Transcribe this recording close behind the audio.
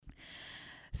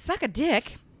suck a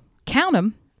dick, count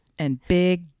 'em, and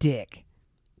big dick.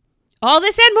 All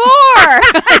this and more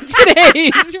on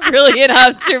today's Brilliant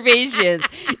Observations.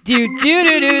 Do.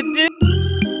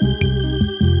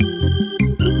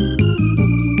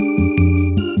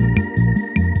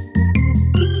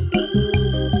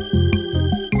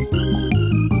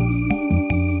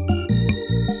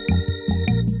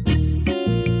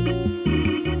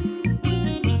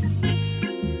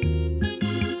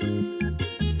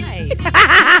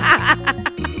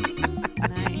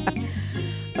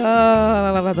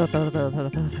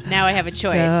 Now I have a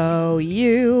choice. So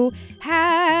you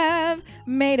have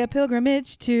made a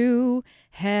pilgrimage to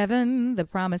heaven, the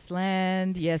promised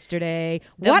land yesterday.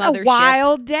 What a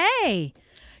wild day.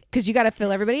 Because you got to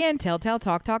fill everybody in. Tell,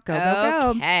 talk, go,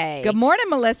 go. Okay. Good morning,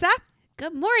 Melissa.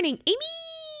 Good morning,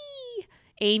 Amy.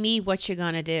 Amy, what you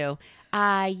gonna do?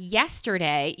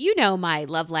 Yesterday, you know my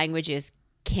love language is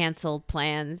canceled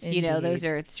plans. Indeed. You know,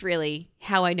 it's really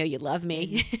how I know you love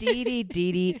me.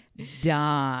 Dee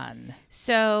Don.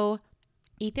 So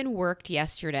Ethan worked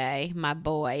yesterday, my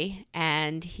boy,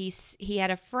 and he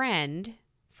had a friend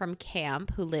from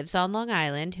camp who lives on Long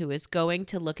Island who is going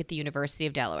to look at the University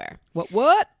of Delaware.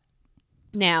 What?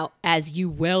 Now, as you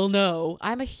well know,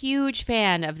 I'm a huge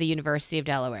fan of the University of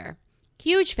Delaware.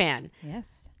 Huge fan. Yes.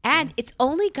 And it's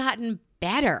only gotten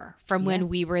better from when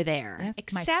we were there.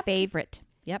 Yes, my favorite.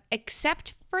 Yep.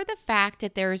 Except for the fact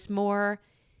that there's more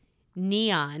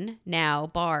neon now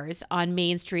bars on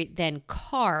Main Street than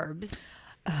carbs.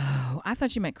 Oh, I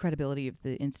thought you meant credibility of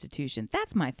the institution.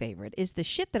 That's my favorite. Is the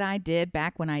shit that I did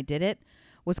back when I did it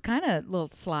was kind of a little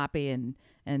sloppy and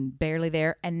barely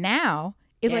there. And now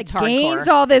it gains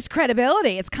all this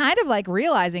credibility. It's kind of like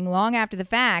realizing long after the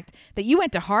fact that you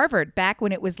went to Harvard back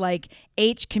when it was like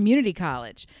H Community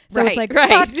College. So it's like,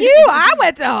 fuck you, I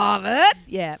went to Harvard.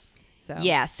 Yeah.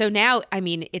 So now, I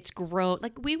mean, it's grown.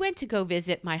 Like, we went to go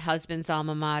visit my husband's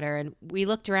alma mater, and we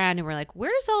looked around and we're like,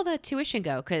 where does all the tuition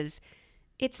go? Because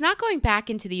it's not going back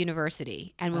into the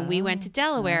university. And when we went to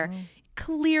Delaware,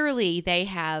 clearly they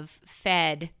have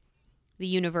fed the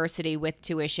university with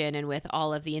tuition and with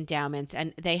all of the endowments,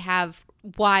 and they have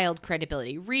wild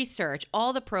credibility, research,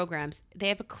 all the programs. They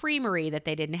have a creamery that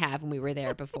they didn't have when we were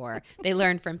there before. They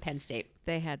learned from Penn State.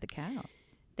 They had the cows.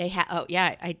 They had. Oh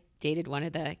yeah, I dated one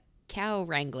of the cow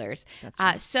wranglers. That's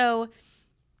right. So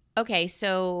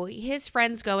his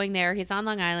friend's going there. He's on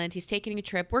Long Island. He's taking a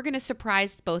trip. We're going to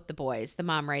surprise both the boys. The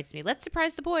mom writes me, let's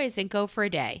surprise the boys and go for a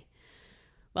day.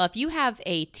 Well, if you have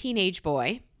a teenage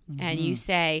boy and you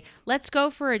say, let's go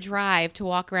for a drive to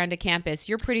walk around a campus,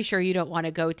 you're pretty sure you don't want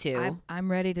to go to. I'm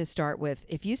ready to start with,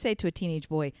 if you say to a teenage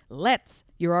boy,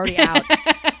 you're already out.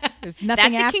 There's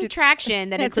nothing That's a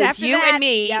contraction that includes you and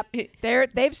me.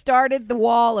 Yep. They've started the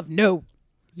wall of no.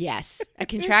 Yes. A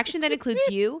contraction that includes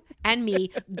you and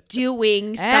me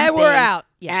doing something. And we're out.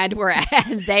 Yeah.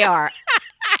 And they are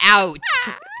out.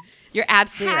 You're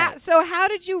absolutely right. So how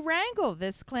did you wrangle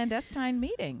this clandestine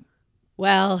meeting?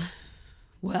 Well,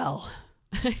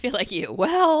 I feel like you.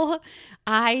 Well,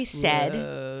 I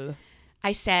said,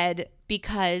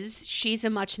 because she's a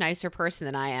much nicer person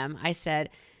than I am, I said,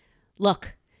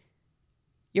 look,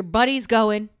 your buddy's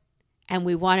going. And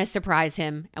we want to surprise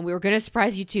him. And we were going to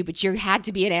surprise you too, but you had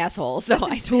to be an asshole. So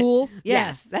I tool. Said,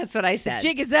 yes, that's what I said. The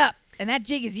jig is up, and that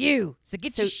jig is you. So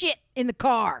get your shit in the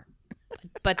car.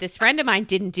 But this friend of mine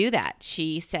didn't do that.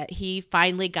 She said he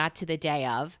finally got to the day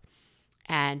of,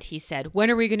 and he said, when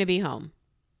are we going to be home?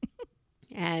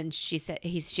 And she said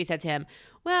to him,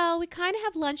 well, we kind of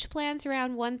have lunch plans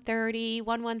around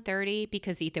 1:30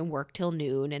 because Ethan worked till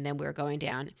noon, and then we were going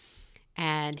down.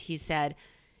 And he said,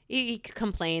 he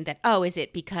complained that, is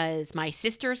it because my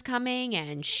sister's coming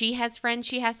and she has friends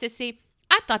she has to see?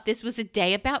 I thought this was a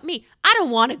day about me. I don't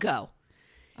want to go.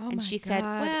 And she said,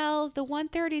 well, the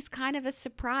 1:30 is kind of a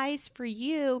surprise for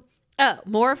you. Oh,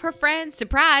 more of her friends.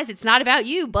 Surprise. It's not about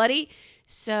you, buddy.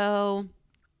 So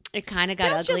it kind of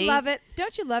got ugly. Don't you love it?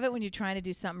 Don't you love it when you're trying to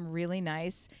do something really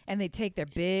nice and they take their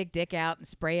big dick out and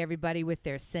spray everybody with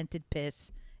their scented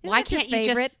piss? Why can't you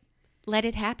just let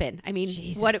it happen? I mean,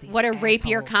 Jesus, what a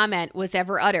rapier comment was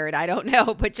ever uttered? I don't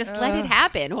know, but just let it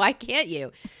happen. Why can't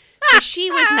you? So she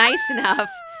was nice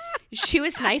enough. She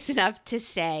was nice enough to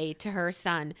say to her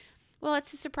son, well,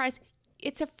 it's a surprise.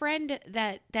 It's a friend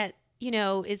that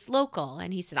is local.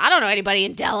 And he said, I don't know anybody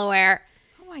in Delaware.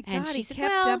 Oh my God, and she said,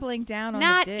 kept doubling down on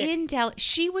not the dick. in Delaware.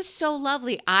 She was so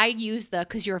lovely. I used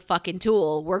because you're a fucking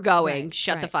tool. We're going. Right,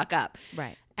 Shut the fuck up.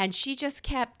 Right. And she just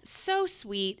kept so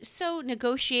sweet, so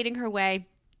negotiating her way.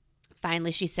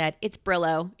 Finally, she said, it's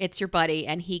Brillo. It's your buddy.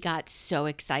 And he got so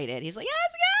excited. He's like,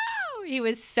 let's go. He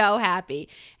was so happy.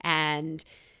 And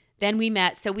then we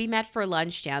met. So we met for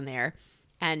lunch down there.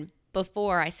 And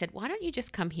before I said, why don't you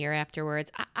just come here afterwards?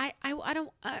 I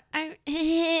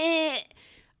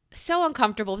so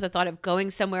uncomfortable with the thought of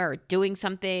going somewhere or doing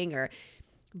something,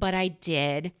 but I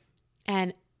did.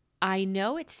 And I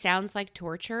know it sounds like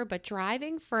torture, but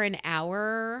driving for an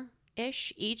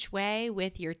hour-ish each way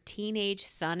with your teenage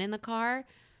son in the car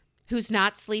who's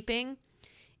not sleeping,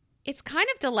 it's kind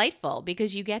of delightful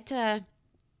because you get to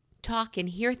talk and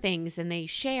hear things and they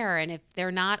share. And if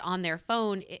they're not on their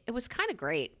phone, it was kind of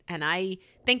great. And I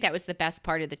think that was the best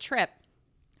part of the trip.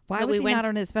 Why was he not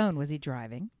on his phone? Was he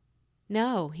driving?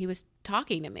 No, he was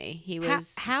talking to me. He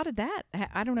was. How did that?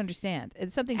 I don't understand.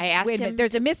 It's something. I asked him.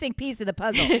 There's a missing piece of the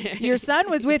puzzle. Your son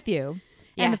was with you,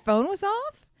 and the phone was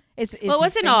off. Is well, it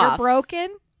wasn't off.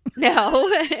 Broken? No,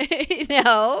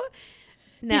 no.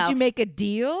 Did you make a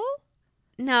deal?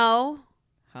 No.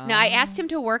 No, I asked him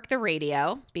to work the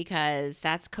radio because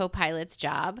that's co-pilot's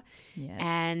job. Yes.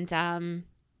 And I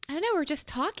don't know. We were just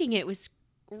talking. It was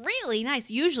really nice.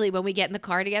 Usually when we get in the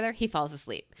car together, he falls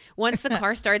asleep. Once the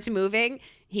car starts moving,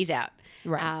 he's out.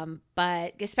 Right.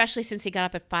 But especially since he got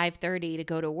up at 5:30 to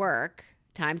go to work,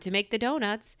 time to make the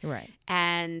donuts. Right.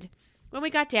 And when we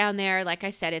got down there, like I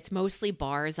said, it's mostly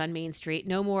bars on Main Street.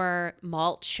 No more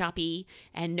malt shoppy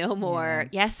and no more.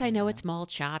 Yeah. Yes, I know it's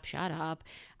malt shop. Shut up.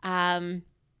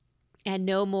 And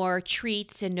no more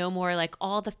treats and no more like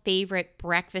all the favorite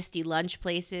breakfasty lunch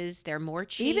places. They're more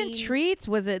chains. Even Treats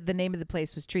the name of the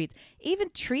place was Treats.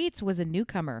 Even Treats was a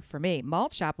newcomer for me.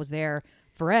 Malt Shop was there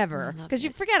forever. Because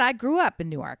you forget, I grew up in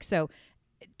Newark. So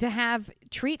to have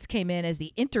Treats came in as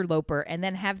the interloper and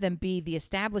then have them be the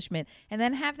establishment and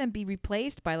then have them be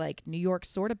replaced by like New York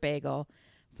Sorta Bagel.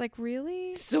 It's like,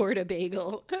 really? Sorta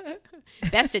Bagel.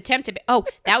 Best attempt to oh,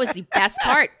 that was the best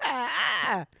part.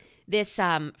 This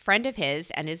friend of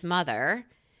his and his mother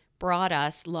brought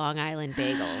us Long Island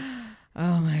bagels.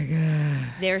 Oh, my God.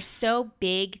 They're so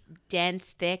big, dense,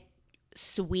 thick,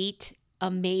 sweet,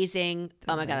 amazing. Delicious.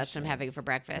 Oh, my God, that's what I'm having for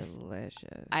breakfast.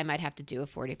 Delicious. I might have to do a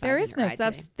 45 There is minute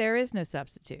ride There is no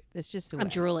substitute. It's just the way. I'm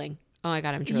drooling. Oh, my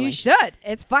God, I'm drooling. You should.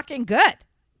 It's fucking good.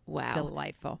 Wow.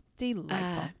 Delightful.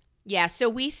 Yeah, so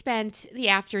we spent the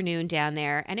afternoon down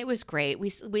there, and it was great.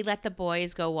 We let the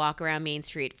boys go walk around Main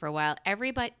Street for a while.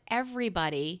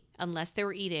 Everybody, unless they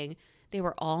were eating, they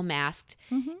were all masked.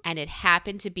 Mm-hmm. And it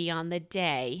happened to be on the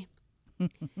day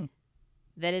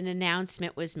that an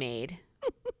announcement was made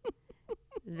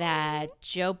that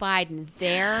Joe Biden,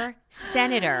 their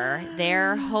senator,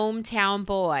 their hometown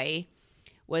boy,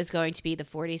 was going to be the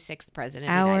 46th president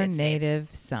of the United States. Our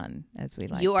native son, as we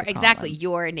like to call exactly, him.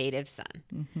 Your native son.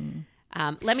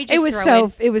 Mm-hmm. Let me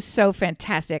just It was so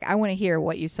fantastic. I want to hear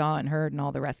what you saw and heard and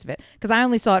all the rest of it. Because I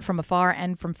only saw it from afar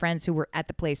and from friends who were at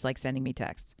the place, like sending me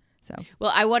texts. So,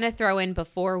 well, I want to throw in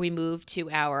before we move to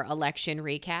our election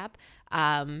recap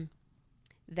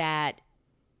that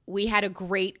we had a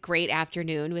great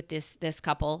afternoon with this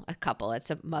couple. It's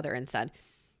a mother and son.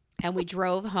 And we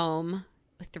drove home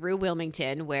through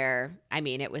Wilmington where, I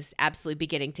mean, it was absolutely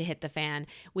beginning to hit the fan.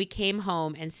 We came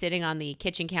home and sitting on the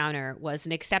kitchen counter was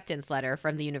an acceptance letter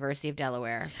from the University of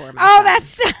Delaware for my son.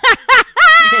 That's...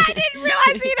 I didn't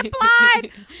realize he'd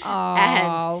applied.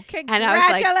 Oh, congratulations. And I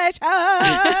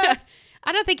was like,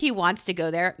 I don't think he wants to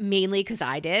go there, mainly because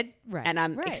I did. Right. And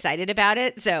I'm excited about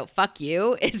it. So fuck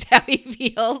you is how he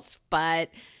feels. But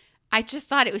I just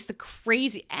thought it was the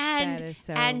crazy and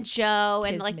Joe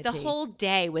and like the whole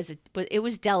day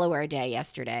was Delaware Day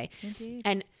yesterday. Indeed.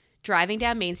 And driving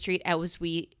down Main Street as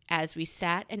we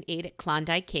sat and ate at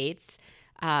Klondike Kate's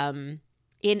in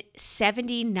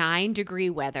 79-degree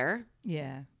weather.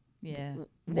 Yeah.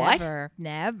 What?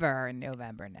 Never in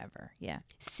November, never. Yeah.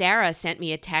 Sarah sent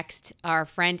me a text, our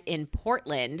friend in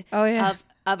Portland, of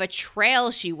a trail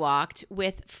she walked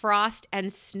with frost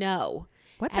and snow.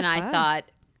 What the fuck? I thought,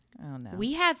 oh no.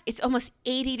 It's almost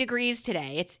 80 degrees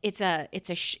today.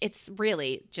 It's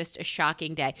really just a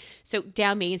shocking day. So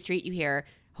down Main Street you hear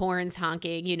horns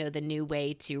honking, you know, the new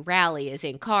way to rally is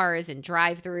in cars and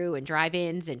drive-through and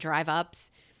drive-ins and drive-ups.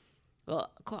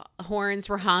 Well, horns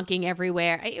were honking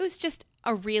everywhere. It was just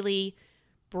a really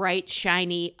bright,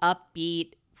 shiny,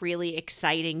 upbeat, really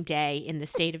exciting day in the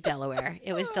state of Delaware.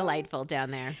 It was delightful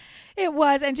down there. It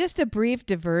was. And just a brief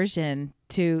diversion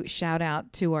to shout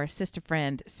out to our sister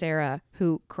friend, Sarah,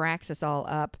 who cracks us all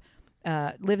up,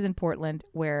 lives in Portland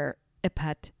where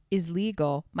pot is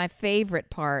legal. My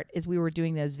favorite part is we were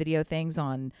doing those video things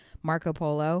on Marco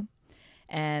Polo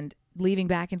and leaving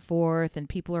back and forth, and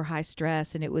people are high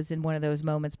stress, and it was in one of those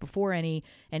moments before any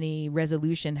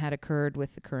resolution had occurred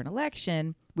with the current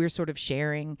election. We were sort of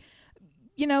sharing,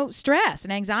 stress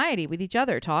and anxiety with each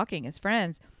other, talking as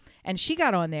friends. And she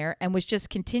got on there and was just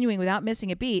continuing without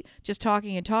missing a beat, just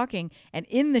talking and talking. And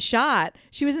in the shot,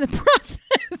 she was in the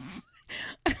process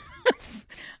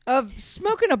of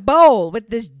smoking a bowl with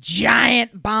this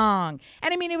giant bong.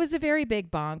 And I mean, it was a very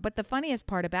big bong. But the funniest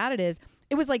part about it is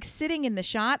it was like sitting in the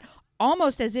shot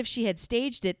almost as if she had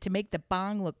staged it to make the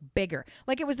bong look bigger.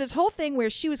 Like it was this whole thing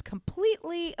where she was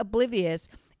completely oblivious.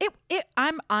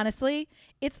 I'm honestly,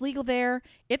 it's legal there.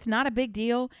 It's not a big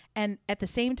deal. And at the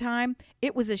same time,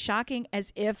 it was as shocking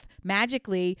as if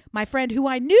magically my friend who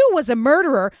I knew was a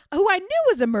murderer,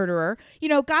 you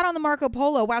know, got on the Marco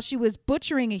Polo while she was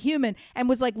butchering a human and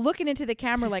was like looking into the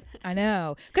camera like, I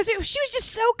know. Because she was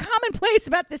just so commonplace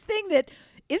about this thing that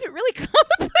isn't really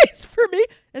commonplace for me.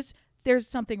 There's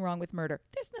something wrong with murder.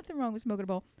 There's nothing wrong with smoking a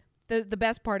bowl. The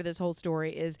best part of this whole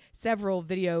story is several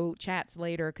video chats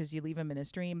later, because you leave them in a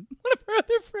stream. One of her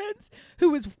other friends who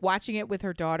was watching it with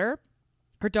her daughter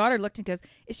looked and goes,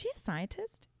 is she a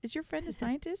scientist? Is your friend a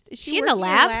scientist? Is she in the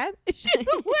lab? Is she in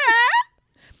the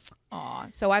lab? Aw.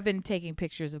 So I've been taking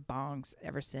pictures of bongs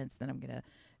ever since. Then I'm going to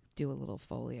do a little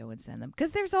folio and send them.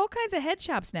 Because there's all kinds of head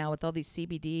shops now with all these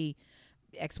CBD,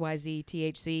 XYZ,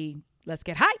 THC, let's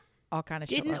get high. All kind of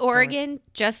shit. Didn't Oregon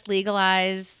just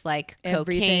legalize like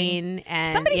cocaine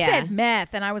and somebody said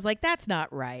meth, and I was like, that's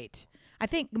not right. I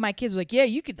think my kids were like, yeah,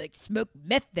 you could like smoke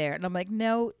meth there, and I'm like,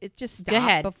 no, it just stop. Go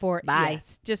ahead. Before. Bye.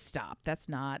 Yes, just stop. That's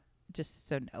not just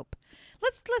so nope.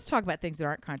 Let's talk about things that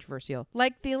aren't controversial,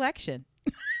 like the election.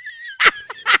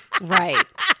 Right.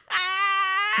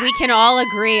 We can all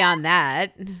agree on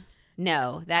that.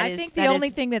 No, I think the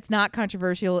only thing that's not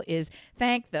controversial is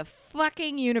thank the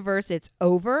fucking universe it's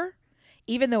over.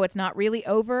 Even though it's not really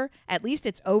over, at least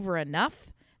it's over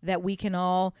enough that we can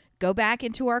all go back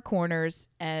into our corners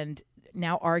and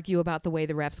now argue about the way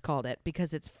the refs called it,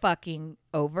 because it's fucking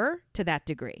over to that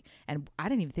degree. And I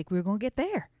didn't even think we were going to get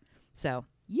there. So,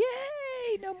 yay!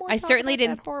 No more. I certainly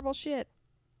didn't. That horrible shit.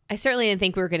 I certainly didn't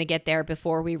think we were going to get there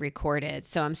before we recorded.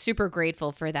 So I'm super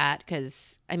grateful for that,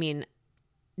 because I mean,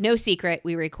 no secret,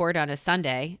 we record on a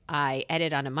Sunday, I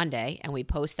edit on a Monday, and we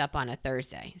post up on a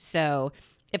Thursday. So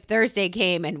if Thursday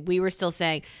came and we were still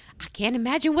saying, I can't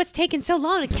imagine what's taking so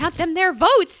long to count them their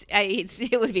votes,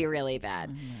 it would be really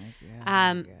bad.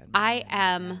 I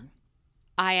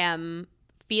am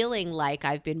feeling like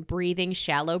I've been breathing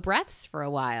shallow breaths for a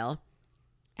while,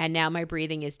 and now my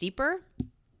breathing is deeper,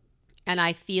 and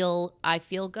I feel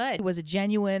good. It was a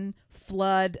genuine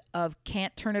flood of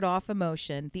can't turn it off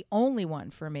emotion. The only one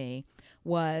for me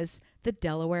was the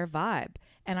Delaware vibe.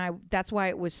 And that's why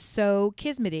it was so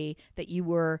kismety that you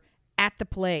were at the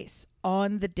place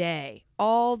on the day,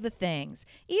 all the things.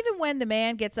 Even when the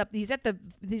man gets up, he's at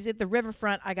the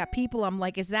riverfront. I got people. I'm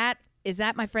like, is that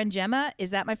my friend Gemma? Is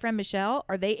that my friend Michelle?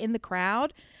 Are they in the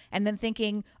crowd? And then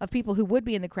thinking of people who would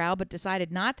be in the crowd but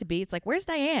decided not to be. It's like, where's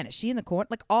Diane? Is she in the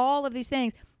court? Like all of these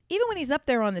things. Even when he's up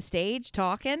there on the stage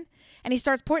talking and he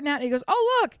starts pointing out and he goes,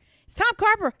 oh, look. It's Tom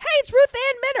Carper. Hey, it's Ruth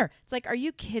Ann Minner. It's like, are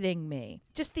you kidding me?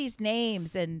 Just these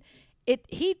names. And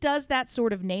he does that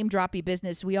sort of name droppy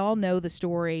business. We all know the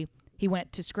story. He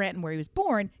went to Scranton where he was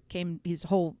born, came his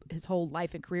whole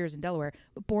life and career is in Delaware,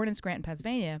 but born in Scranton,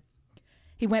 Pennsylvania.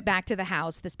 He went back to the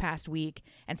house this past week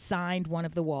and signed one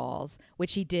of the walls,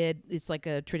 which he did. It's like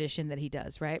a tradition that he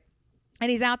does, right? And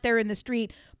he's out there in the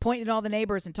street pointing at all the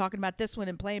neighbors and talking about this one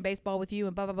and playing baseball with you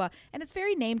and blah, blah, blah. And it's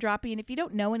very name droppy. And if you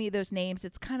don't know any of those names,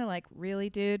 it's kind of like, really,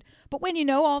 dude? But when you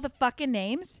know all the fucking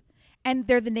names and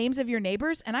they're the names of your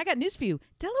neighbors, and I got news for you,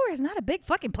 Delaware is not a big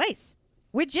fucking place.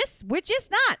 We're just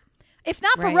not. If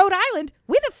not for Rhode Island,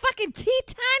 we're the fucking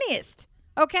tiniest.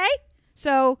 Okay?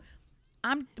 So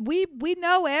we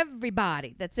know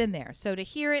everybody that's in there. So to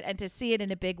hear it and to see it in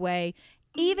a big way,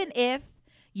 even if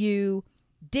you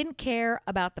didn't care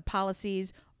about the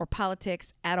policies or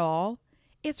politics at all,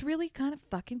 it's really kind of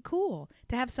fucking cool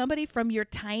to have somebody from your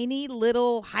tiny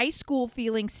little high school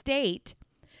feeling state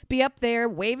be up there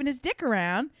waving his dick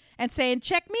around and saying,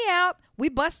 check me out. We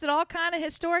busted all kind of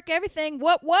historic everything.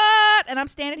 What? And I'm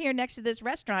standing here next to this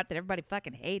restaurant that everybody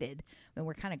fucking hated. And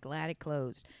we're kind of glad it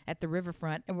closed at the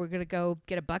riverfront. And we're going to go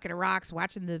get a bucket of rocks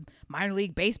watching the minor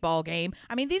league baseball game.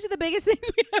 I mean, these are the biggest things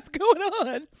we have going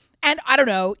on. And I don't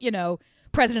know,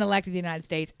 President-elect of the United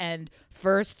States and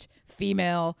first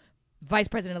female vice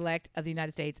president-elect of the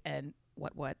United States and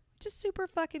what? Just super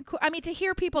fucking cool. I mean, to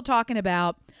hear people talking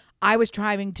about, I was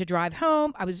starting to drive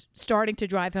home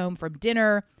from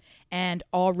dinner, and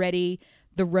already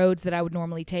the roads that I would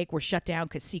normally take were shut down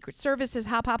because Secret Service is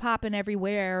hopping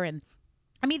everywhere. And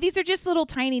I mean, these are just little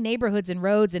tiny neighborhoods and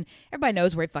roads, and everybody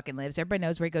knows where he fucking lives. Everybody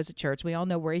knows where he goes to church. We all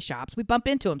know where he shops. We bump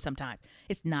into him sometimes.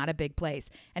 It's not a big place.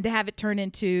 And to have it turn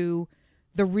into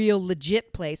the real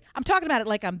legit place. I'm talking about it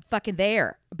like I'm fucking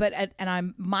there, but and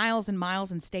I'm miles and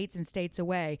miles and states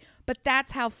away. But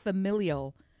that's how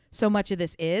familial so much of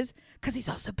this is, because he's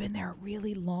also been there a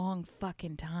really long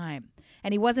fucking time.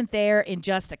 And he wasn't there in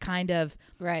just a kind of,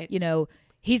 right.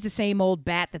 He's the same old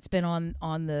bat that's been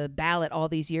on the ballot all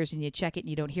these years, and you check it and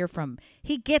you don't hear from him.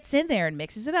 He gets in there and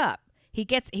mixes it up. He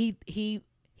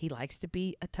likes to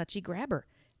be a touchy grabber.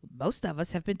 Most of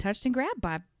us have been touched and grabbed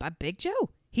by Big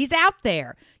Joe. He's out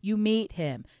there. You meet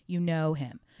him. You know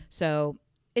him. So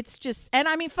it's just, and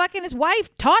I mean, fucking his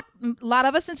wife taught a lot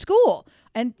of us in school,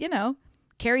 and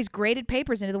carries graded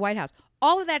papers into the White House.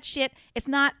 All of that shit. It's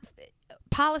not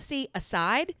policy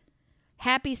aside.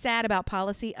 Happy, sad about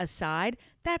policy aside.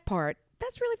 That part,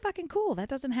 that's really fucking cool. That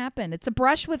doesn't happen. It's a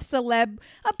brush with celeb.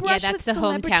 A brush that's with the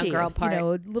celebrity. hometown girl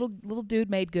part. Little dude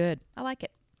made good. I like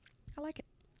it.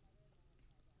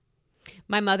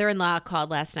 My mother-in-law called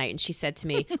last night and she said to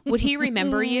me, "Would he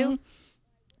remember you?"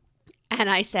 And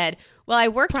I said, "Well, I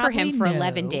worked for him for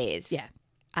 11 days.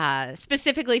 Yeah.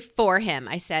 Specifically for him."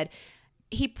 I said,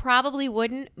 "He probably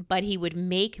wouldn't, but he would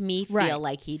make me feel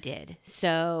like he did."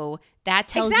 So that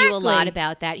tells you a lot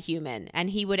about that human. And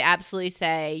he would absolutely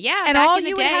say, "Yeah, and back all in the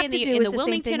you would day have in to the, do in is the the same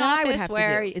Wilmington thing that I would office have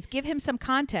where to do is give him some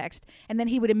context, and then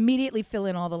he would immediately fill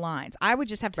in all the lines. I would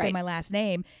just have to say my last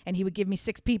name, and he would give me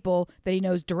 6 people that he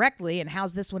knows directly, and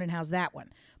how's this one and how's that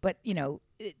one. But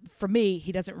for me,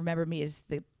 he doesn't remember me as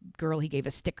the girl he gave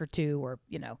a sticker to, or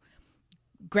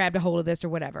grabbed a hold of this or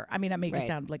whatever. I mean, that makes me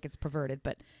sound like it's perverted,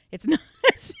 but it's not.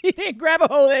 He didn't grab a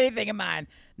hold of anything of mine.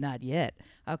 Not yet.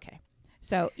 Okay.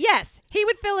 So, yes, he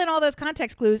would fill in all those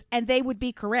context clues, and they would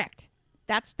be correct.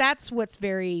 That's what's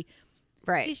very...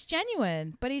 Right. He's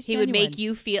genuine, but he's he genuine. would make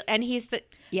you feel... And he's the...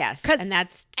 Yes, and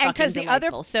that's and fucking the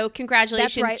delightful. other, so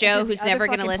congratulations, Joe, who's never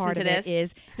going to listen to this.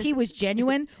 Is he was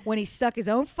genuine when he stuck his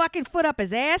own fucking foot up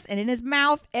his ass and in his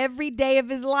mouth every day of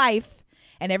his life.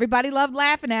 And everybody loved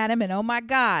laughing at him, and oh my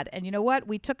God. And you know what?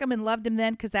 We took him and loved him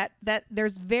then, because that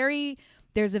there's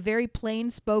a very plain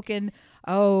spoken,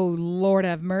 oh Lord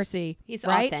have mercy. He's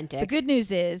right? authentic. The good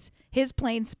news is his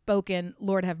plain spoken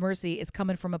Lord have mercy is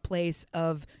coming from a place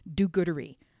of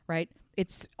do-goodery, right?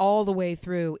 It's all the way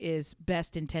through is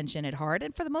best intention at heart,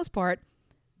 and for the most part,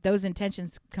 those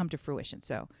intentions come to fruition.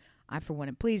 So I for one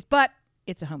am pleased, but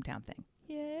it's a hometown thing.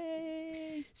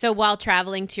 Yay! So while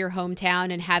traveling to your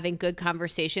hometown and having good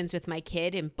conversations with my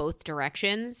kid in both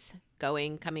directions,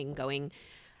 going,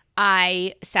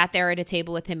 I sat there at a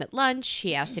table with him at lunch.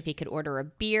 He asked if he could order a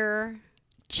beer.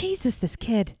 Jesus, this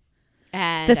kid.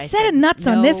 And the set of nuts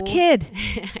on this kid.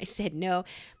 I said no.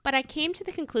 But I came to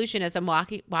the conclusion as I'm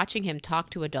watching him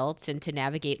talk to adults and to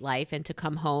navigate life and to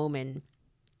come home and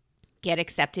get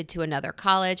accepted to another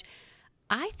college,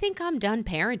 I think I'm done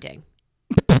parenting.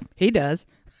 He does.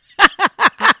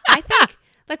 I think,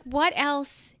 like, what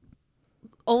else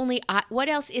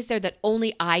is there that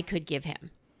only I could give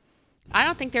him? I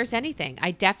don't think there's anything.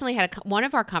 I definitely had one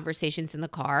of our conversations in the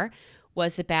car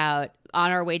was about,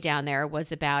 on our way down there,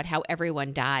 was about how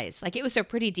everyone dies. Like, it was a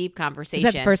pretty deep conversation.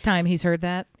 Is that the first time he's heard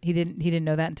that? He didn't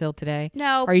know that until today?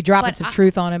 No. Are you dropping some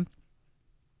truth on him?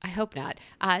 I hope not.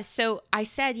 So I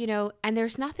said, and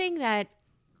there's nothing that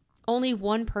only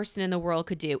one person in the world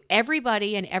could do.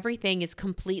 Everybody and everything is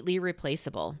completely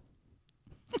replaceable.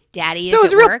 Daddy is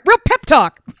at work. Real pep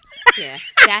talk. Yeah.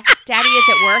 Daddy is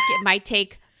at work. It might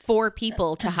take 4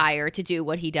 people to hire to do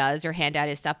what he does or hand out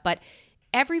his stuff, but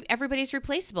everybody's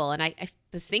replaceable. And I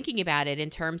was thinking about it in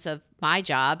terms of my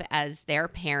job as their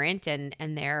parent and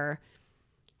their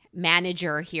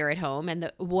manager here at home, and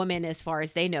the woman, as far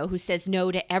as they know, who says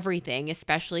no to everything,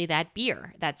 especially that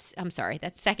beer. That's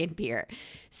second beer.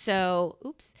 So,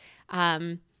 oops.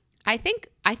 I think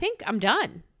I'm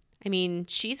done. I mean,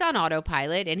 she's on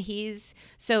autopilot, and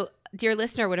so, dear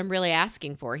listener, what I'm really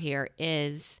asking for here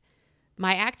is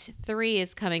my Act 3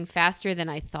 is coming faster than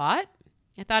I thought.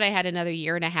 I thought I had another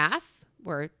 1.5 years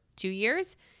or 2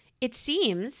 years. It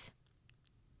seems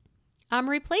I'm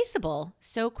replaceable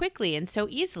so quickly and so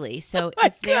easily. So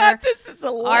if there this is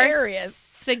hilarious.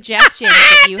 Are suggestions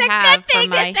that you have for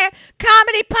my it's a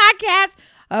comedy podcast.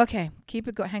 Okay, keep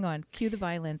it going. Hang on. Cue the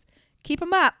violins. Keep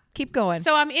them up. Keep going.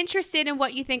 So I'm interested in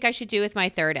what you think I should do with my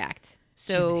third act.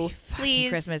 So please,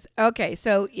 Christmas. Okay,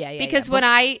 so yeah. Because when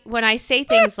I say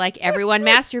things like everyone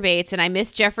masturbates and I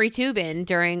miss Jeffrey Toobin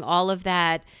during all of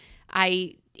that,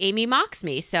 Amy mocks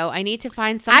me. So I need to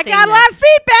find something. I got a lot of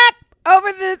feedback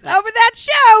over that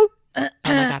show. Oh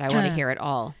my God, I want to hear it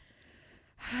all.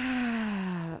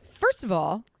 First of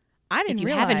all, I didn't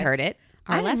realize. Haven't heard it.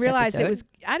 I didn't realize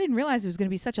it was going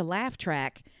to be such a laugh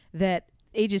track that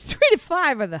ages 3 to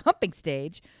 5 are the humping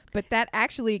stage, but that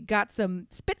actually got some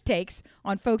spit takes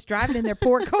on folks driving in their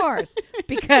poor cars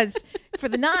because for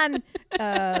the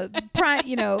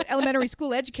elementary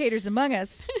school educators among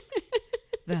us,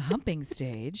 the humping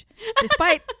stage,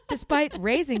 despite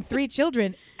raising 3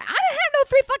 children, I didn't have no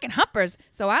 3 fucking humpers.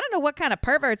 So I don't know what kind of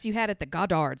perverts you had at the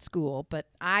Goddard school, but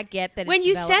I get that. When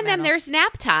you send them, there's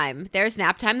nap time. There's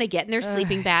nap time. They get in their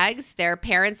sleeping bags. Their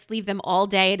parents leave them all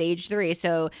day at age 3.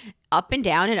 So up and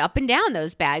down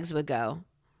those bags would go.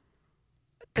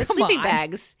 The sleeping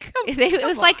bags.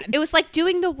 It was like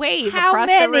doing the wave across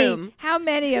the room. How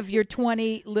many of your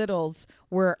 20 littles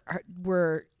were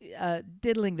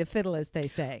diddling the fiddle, as they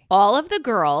say? All of the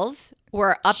girls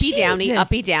were uppy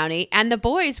downy, and the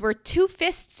boys were 2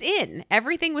 fists in.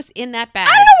 Everything was in that bag.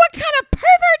 I don't know what kind of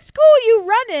pervert school you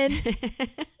run in.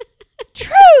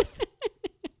 Truth.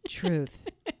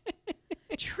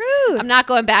 I'm not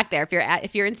going back there.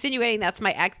 If you're insinuating that's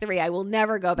my act 3, I will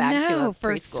never go back to a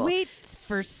preschool.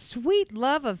 For sweet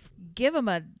love of, give them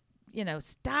a,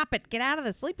 stop it. Get out of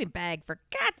the sleeping bag, for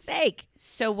God's sake.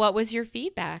 So what was your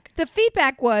feedback? The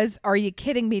feedback was, are you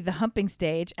kidding me? The humping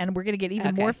stage. And we're going to get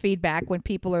even more feedback when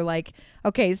people are like,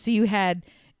 okay, so you had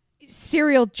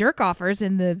serial jerk-offers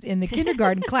in the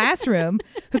kindergarten classroom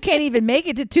who can't even make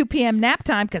it to 2 p.m. nap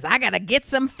time because I got to get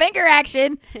some finger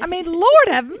action. I mean, Lord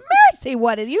have mercy,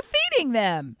 what are you feeding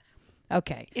them?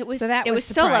 Okay. It was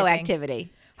solo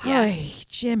activity. Yeah. Hey,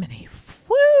 Jiminy.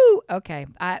 Woo! Okay.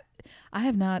 I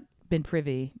have not been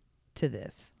privy to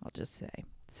this, I'll just say.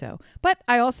 So, but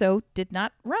I also did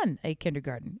not run a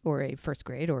kindergarten or a first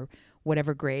grade or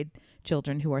whatever grade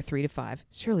children who are 3 to 5.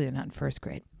 Surely they're not in first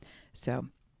grade. So,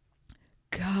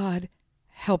 God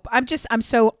help. I'm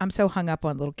so hung up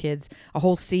on little kids, a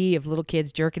whole sea of little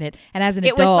kids jerking it. And as an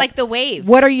adult, it was like the wave.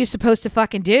 What are you supposed to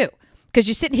fucking do? Because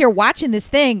you're sitting here watching this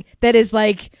thing that is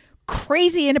like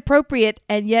crazy inappropriate,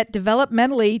 and yet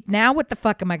developmentally, now what the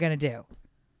fuck am I going to do?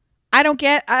 I don't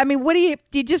get, I mean,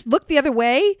 do you just look the other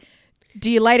way?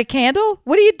 Do you light a candle?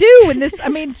 What do you do in this? I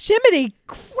mean, Jiminy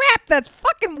crap, that's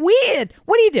fucking weird.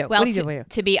 What do you do? Well,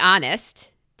 to be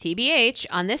honest, TBH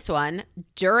on this one,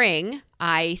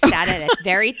 I sat at a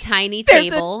very tiny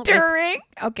table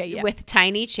with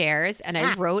tiny chairs, and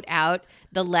I wrote out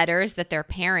the letters that their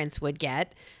parents would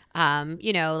get.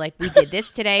 Like we did this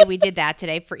today, we did that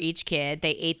today for each kid.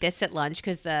 They ate this at lunch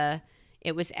because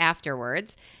it was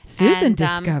afterwards. Susan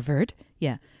discovered.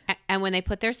 Yeah. And when they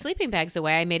put their sleeping bags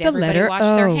away, I made everybody wash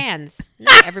their hands.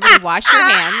 Everybody wash your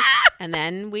hands, and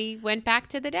then we went back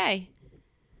to the day.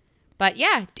 But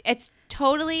yeah, it's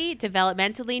totally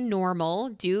developmentally normal.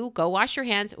 Go wash your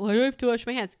hands. Why do I have to wash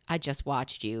my hands? I just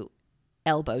watched you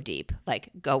elbow deep. Like,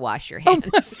 go wash your hands. Oh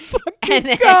my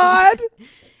fucking God.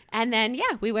 And then,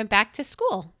 yeah, we went back to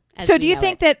school. So do you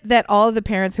think that all of the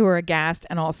parents who are aghast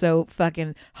and also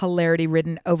fucking hilarity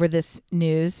ridden over this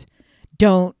news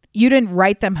you didn't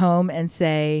write them home and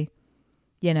say,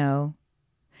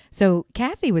 so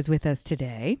Kathy was with us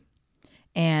today.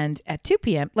 And at 2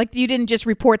 p.m., like, you didn't just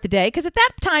report the day. Because at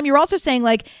that time, you're also saying,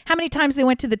 like, how many times they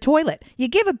went to the toilet. You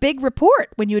give a big report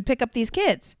when you would pick up these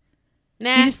kids.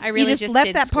 Nah, I really just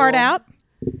left that part out.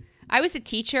 I was a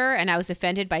teacher, and I was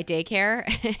offended by daycare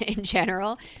in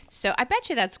general. So I bet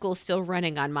you that school's still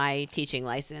running on my teaching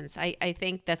license. I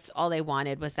think that's all they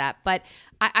wanted was that. But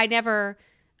I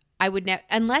would never,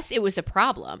 unless it was a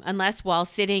problem, unless while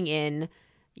sitting in,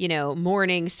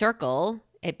 morning circle,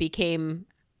 it became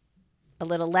a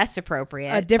little less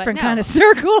appropriate. A different kind of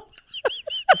circle.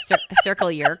 A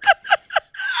circle yerk.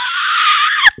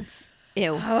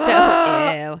 Ew. Ew.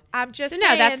 I'm just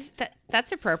saying. No,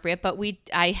 that's appropriate. But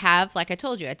I have, like I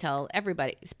told you, I tell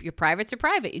everybody, your privates are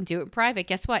private. You can do it in private.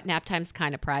 Guess what? Nap time's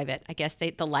kind of private. I guess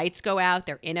the lights go out.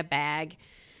 They're in a bag.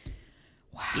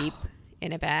 Wow. Deep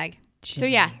in a bag. Jimmy. So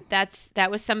yeah,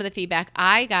 that was some of the feedback.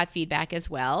 I got feedback as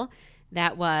well.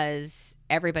 That was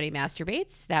everybody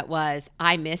masturbates. That was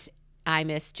I miss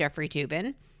Jeffrey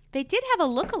Toobin. They did have a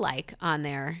lookalike on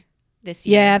there this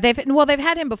year. Yeah, they've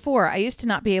had him before. I used to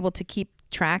not be able to keep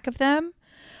track of them.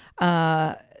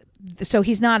 So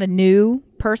he's not a new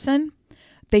person.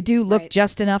 They do look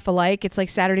just enough alike. It's like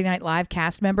Saturday Night Live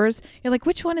cast members. You're like,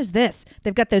 which one is this?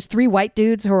 They've got those 3 white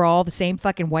dudes who are all the same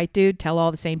fucking white dude, tell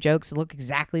all the same jokes, look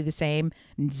exactly the same,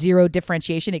 zero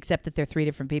differentiation except that they're 3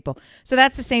 different people. So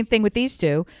that's the same thing with these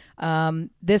two.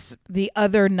 The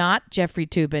other not Jeffrey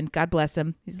Toobin, God bless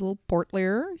him. He's a little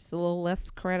portlier. He's a little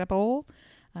less credible.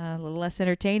 A little less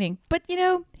entertaining. But,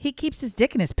 he keeps his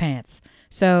dick in his pants.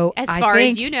 So as far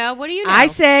as you know, what do you know? I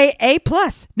say A+.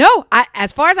 No,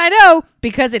 as far as I know,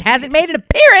 because it hasn't made an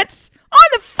appearance on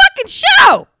the fucking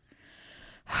show.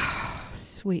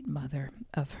 Sweet mother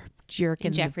of jerk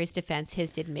in Jeffrey's defense,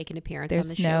 his didn't make an appearance on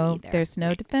the show either. There's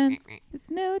no defense. There's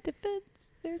no defense.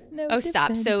 There's no defense.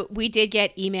 Stop. So we did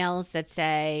get emails that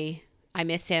say, I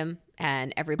miss him,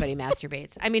 and everybody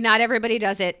masturbates. I mean, not everybody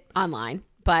does it online,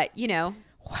 but, you know.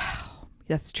 Wow.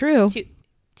 That's true.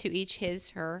 To each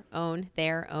his, her, own,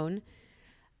 their own.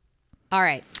 All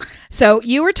right. So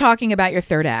you were talking about your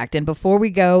third act, and before we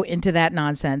go into that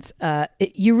nonsense,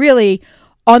 you really,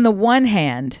 on the one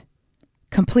hand,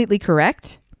 completely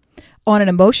correct. On an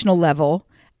emotional level,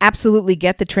 absolutely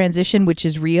get the transition, which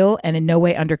is real and in no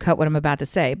way undercut what I'm about to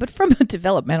say. But from a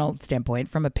developmental standpoint,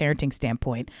 from a parenting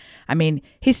standpoint, I mean,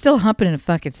 he's still humping in a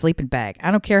fucking sleeping bag. I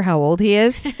don't care how old he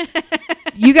is.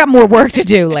 You got more work to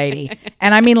do, lady.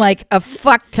 And I mean like a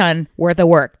fuck ton worth of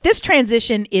work. This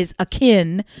transition is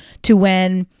akin to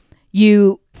when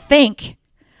you think,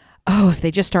 oh, if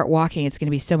they just start walking, it's going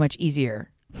to be so much easier.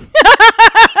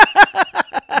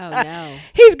 Oh, no.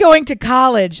 He's going to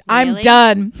college. Really? I'm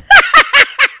done.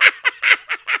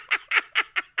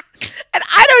 And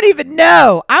I don't even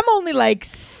know. I'm only like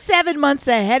 7 months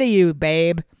ahead of you,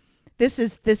 babe. This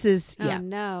is yeah. Oh,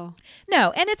 no.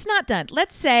 No, and it's not done.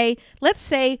 Let's say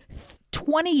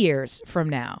 20 years from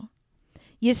now,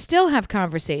 you still have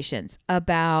conversations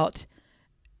about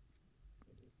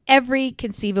every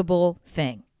conceivable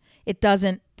thing. It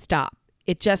doesn't stop.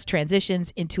 It just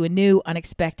transitions into a new,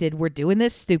 unexpected, we're doing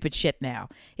this stupid shit now.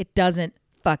 It doesn't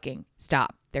fucking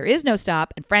stop. There is no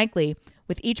stop. And frankly,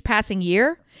 with each passing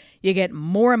year, you get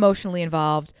more emotionally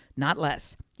involved, not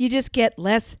less. You just get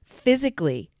less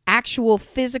actual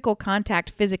physical contact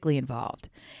physically involved.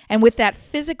 And with that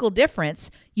physical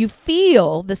difference, you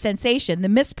feel the sensation, the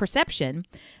misperception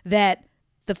that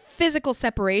the physical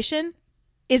separation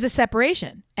is a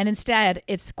separation. And instead,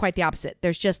 it's quite the opposite.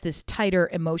 There's just this tighter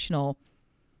emotional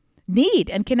need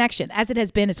and connection, as it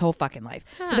has been his whole fucking life.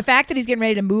 Huh. So the fact that he's getting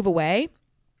ready to move away.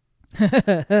 Oh,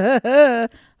 yeah.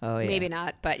 Maybe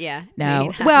not, but yeah.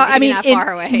 No. Well, I mean, not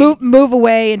far away. Move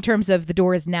away in terms of the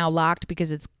door is now locked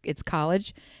because it's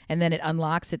college, and then it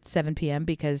unlocks at 7 p.m.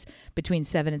 because between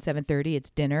 7 and 7:30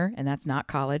 it's dinner, and that's not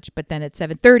college. But then at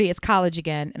 7:30 it's college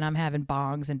again, and I'm having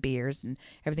bongs and beers and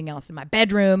everything else in my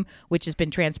bedroom, which has been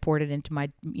transported into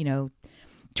my,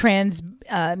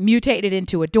 mutated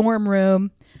into a dorm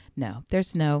room. No,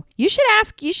 there's no. You should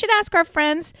ask our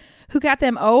friends who got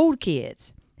them old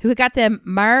kids, who got them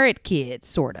married kids,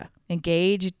 sorta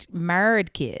engaged,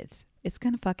 married kids. It's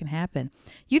going to fucking happen.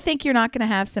 You think you're not going to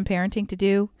have some parenting to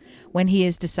do when he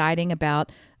is deciding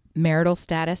about marital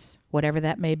status, whatever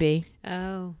that may be?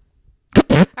 Oh.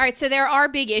 All right. So there are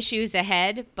big issues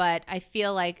ahead, but I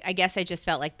guess I just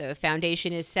felt like the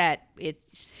foundation is set.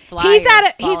 It's he's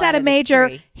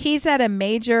at a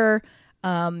major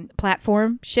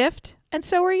platform shift, and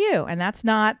so are you. And that's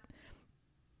not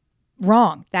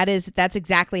wrong. That's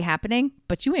exactly happening,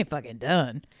 but you ain't fucking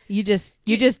done. You just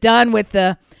done with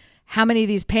the how many of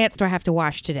these pants do I have to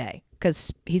wash today?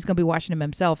 Because he's going to be washing them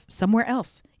himself somewhere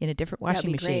else in a different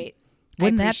washing machine. Great.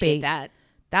 Wouldn't that be? That.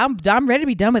 I'm ready to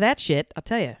be done with that shit. I'll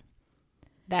tell you.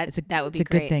 That would be great. It's a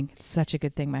good thing. It's such a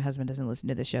good thing my husband doesn't listen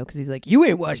to the show because he's like, you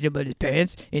ain't washing about his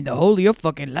pants in the whole of your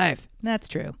fucking life. That's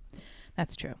true.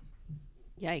 That's true.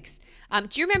 Yikes.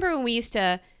 Do you remember when we used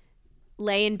to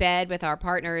lay in bed with our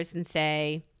partners and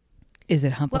say, is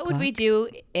it hump what would we do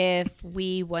if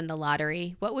we won the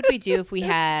lottery? What would we do if we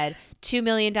had $2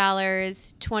 million,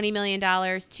 $20 million,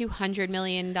 $200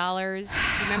 million? Do you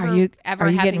remember are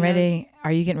you getting ready?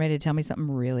 Are you getting ready to tell me something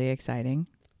really exciting?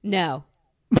 No.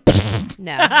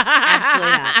 No,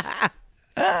 absolutely not.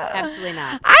 Absolutely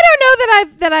not. I don't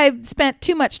know that I've spent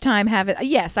too much time having.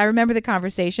 Yes, I remember the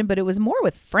conversation, but it was more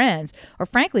with friends, or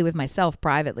frankly with myself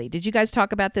privately. Did you guys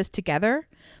talk about this together?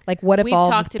 Like, what if We've all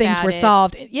the things were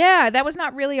solved? Yeah, that was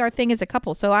not really our thing as a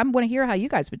couple. So I want to hear how you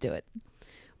guys would do it.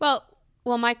 Well,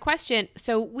 my question.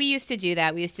 So we used to do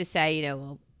that. We used to say,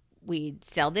 we'd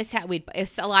sell this.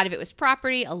 A lot of it was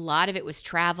property. A lot of it was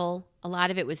travel.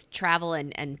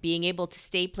 And being able to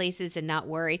stay places and not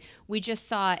worry. We just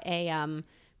saw a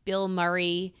Bill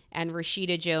Murray and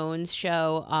Rashida Jones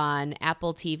show on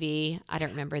Apple TV. I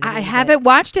don't remember the name. I haven't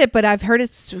watched it, but I've heard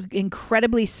it's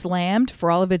incredibly slammed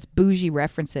for all of its bougie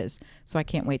references. So I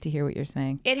can't wait to hear what you're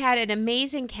saying. It had an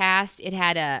amazing cast. It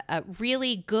had a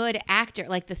really good actor,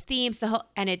 like the themes,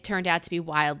 and it turned out to be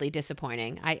wildly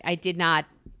disappointing. I did not.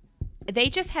 They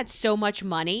just had so much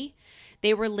money.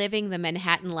 They were living the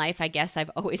Manhattan life I guess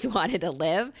I've always wanted to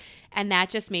live. And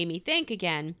that just made me think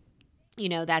again,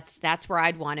 that's where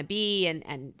I'd want to be.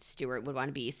 And Stuart would want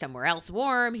to be somewhere else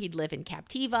warm. He'd live in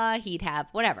Captiva. He'd have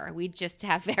whatever. We'd just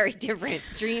have very different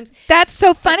dreams. That's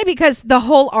so funny because the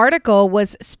whole article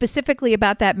was specifically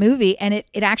about that movie, and it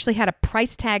actually had a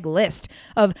price tag list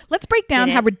of, let's break down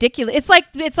how ridiculous. It's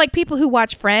like people who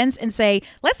watch Friends and say,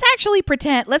 let's actually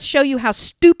pretend, let's show you how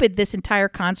stupid this entire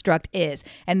construct is.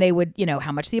 And they would,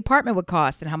 how much the apartment would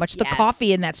cost and how much the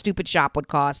coffee in that stupid shop would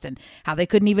cost and how they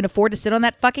couldn't even afford to sit on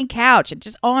that fucking couch. And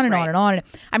just on and on and on.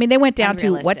 I mean, they went down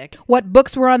to what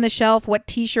books were on the shelf, what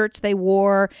T-shirts they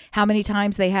wore, how many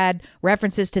times they had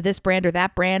references to this brand or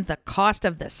that brand, the cost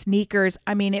of the sneakers.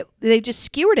 I mean, they just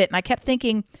skewered it. And I kept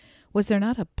thinking, was there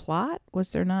not a plot?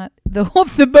 Was there not the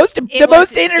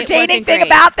most entertaining thing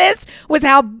about this was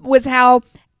how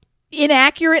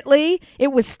inaccurately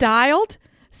it was styled.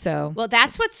 So well,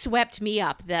 that's what swept me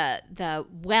up. The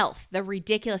wealth, the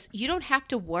ridiculous. You don't have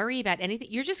to worry about anything.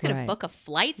 You're just going to book a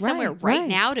flight somewhere right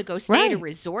now to go stay at a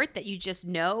resort that you just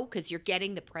know because you're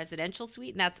getting the presidential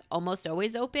suite, and that's almost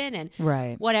always open and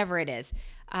whatever it is.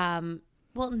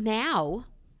 Well, now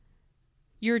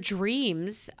your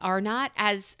dreams are not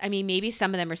as. I mean, maybe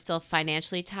some of them are still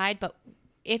financially tied, but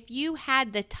if you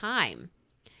had the time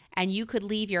and you could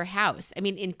leave your house. I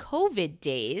mean, in COVID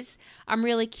days, I'm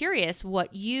really curious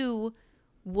what you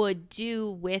would do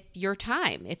with your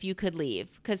time if you could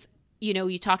leave. Because,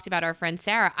 you talked about our friend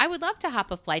Sarah. I would love to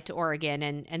hop a flight to Oregon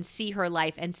and see her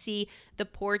life and see the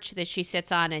porch that she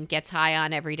sits on and gets high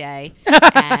on every day.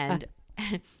 And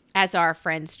as our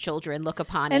friend's children look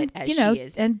upon it as she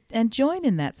is. And join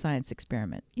in that science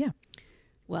experiment. Yeah.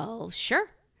 Well, sure.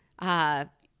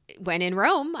 When in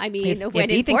Rome, I mean, if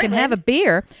Ethan can have a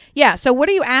beer. Yeah. So what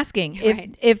are you asking?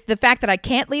 If the fact that I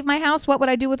can't leave my house, what would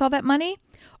I do with all that money?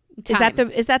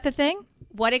 Time. Is that the thing?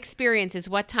 What experiences,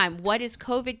 what time, what is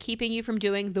COVID keeping you from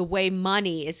doing the way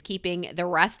money is keeping the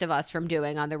rest of us from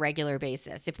doing on the regular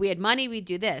basis? If we had money, we'd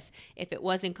do this. If it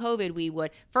wasn't COVID, we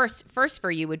would first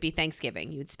for you would be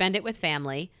Thanksgiving. You would spend it with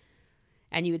family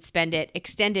and you would spend it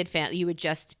extended family. You would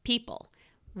just people.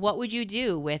 What would you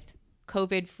do with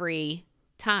COVID-free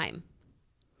time?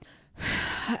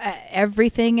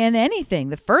 Everything and anything.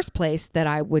 The first place that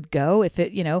I would go, if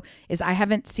it, is I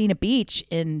haven't seen a beach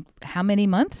in how many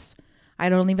months? I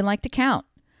don't even like to count.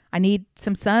 I need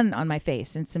some sun on my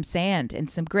face and some sand and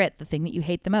some grit, the thing that you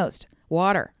hate the most.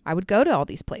 Water. I would go to all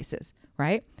these places,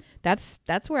 right? That's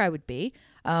where I would be.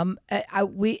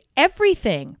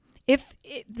 Everything.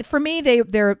 For me,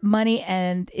 their money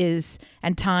and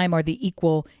time are the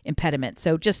equal impediment.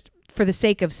 So just for the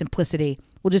sake of simplicity,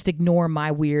 we'll just ignore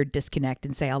my weird disconnect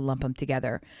and say I'll lump them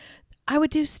together. I would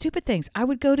do stupid things. I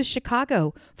would go to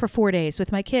Chicago for 4 days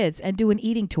with my kids and do an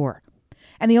eating tour.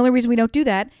 And the only reason we don't do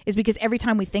that is because every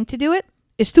time we think to do it,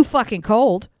 it's too fucking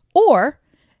cold. Or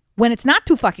when it's not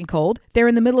too fucking cold, they're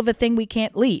in the middle of a thing we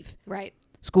can't leave. Right.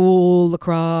 School,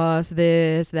 lacrosse,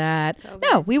 this, that. Okay.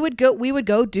 No, we would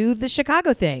go do the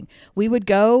Chicago thing. We would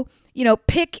go,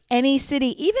 pick any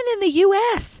city, even in the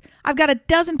U.S. I've got a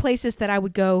dozen places that I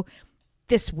would go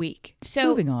this week. So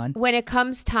moving on. When it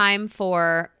comes time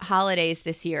for holidays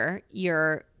this year,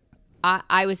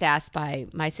 I was asked by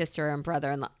my sister and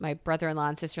my brother-in-law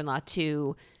and sister-in-law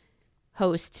to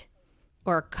host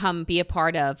or come be a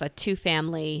part of a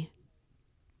 2-family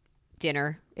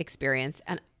dinner experience.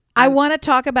 And I want to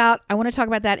talk about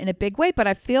that in a big way, but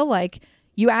I feel like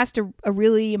you asked a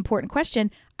really important question.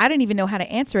 I didn't even know how to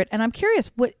answer it. And I'm curious,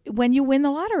 when you win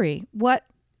the lottery,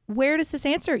 where does this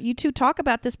answer? You two talk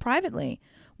about this privately.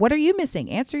 What are you missing?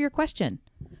 Answer your question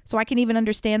so I can even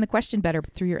understand the question better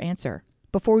through your answer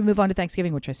before we move on to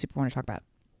Thanksgiving, which I super want to talk about.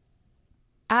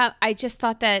 I just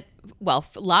thought that,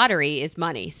 lottery is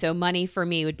money. So money for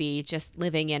me would be just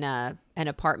living in an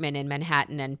apartment in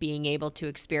Manhattan and being able to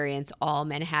experience all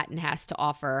Manhattan has to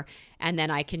offer. And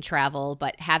then I can travel,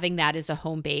 but having that as a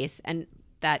home base. And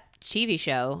that TV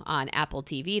show on Apple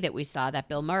TV that we saw, that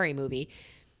Bill Murray movie,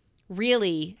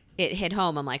 really, it hit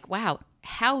home. I'm like, wow,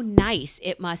 how nice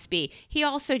it must be. He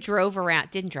also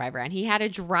didn't drive around. He had a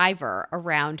driver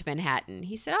around Manhattan.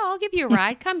 He said, I'll give you a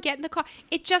ride. Come get in the car.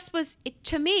 It just was,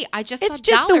 to me, it's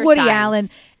just the Woody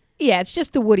Allen. Yeah, it's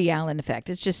just the Woody Allen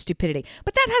effect. It's just stupidity.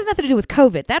 But that has nothing to do with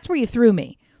COVID. That's where you threw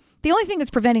me. The only thing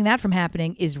that's preventing that from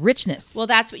happening is richness. Well,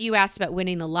 that's what you asked about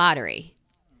winning the lottery.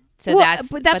 So that's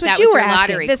what you were your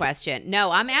asking. Lottery question. No,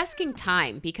 I'm asking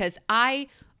time because I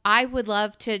would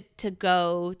love to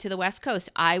go to the West Coast.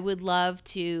 I would love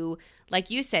to,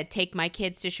 like you said, take my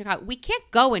kids to Chicago. We can't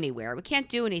go anywhere. We can't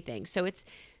do anything. So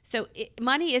So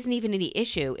money isn't even the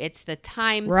issue. It's the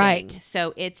time Right. thing.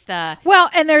 So it's the... Well,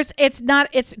 and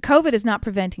COVID is not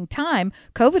preventing time.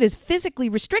 COVID is physically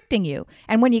restricting you.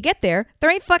 And when you get there,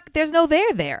 there's no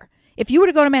there. If you were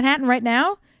to go to Manhattan right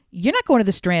now, you're not going to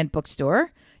the Strand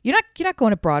bookstore. You're not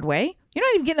going to Broadway. You're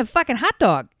not even getting a fucking hot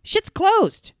dog. Shit's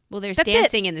closed. Well, there's That's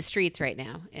dancing in the streets right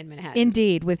now in Manhattan.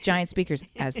 Indeed, with giant speakers,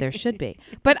 as there should be.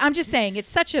 But I'm just saying,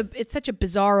 it's such a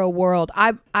bizarro world.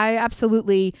 I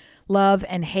absolutely love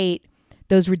and hate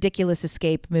those ridiculous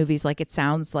escape movies. Like, it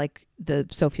sounds like the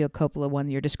Sofia Coppola one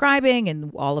you're describing,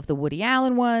 and all of the Woody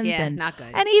Allen ones. Yeah, and not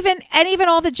good. And even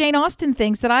all the Jane Austen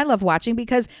things that I love watching,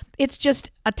 because it's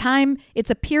just it's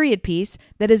a period piece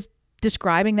that is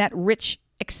describing that rich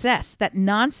excess, that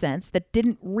nonsense that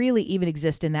didn't really even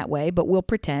exist in that way, but we'll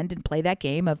pretend and play that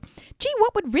game of, gee,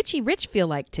 what would Richie Rich feel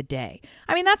like today?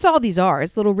 I mean, that's all these are.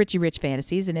 It's little Richie Rich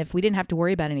fantasies. And if we didn't have to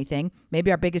worry about anything,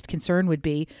 maybe our biggest concern would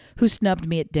be who snubbed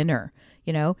me at dinner,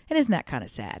 And isn't that kind of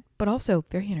sad, but also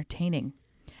very entertaining.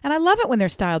 And I love it when they're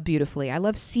styled beautifully. I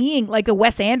love seeing, like, the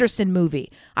Wes Anderson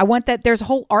movie. I want that. There's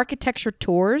whole architecture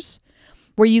tours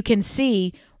where you can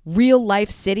see real life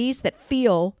cities that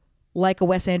feel like a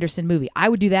Wes Anderson movie. I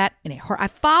would do that I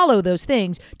follow those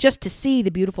things just to see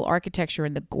the beautiful architecture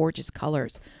and the gorgeous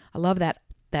colors. I love that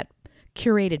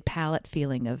curated palette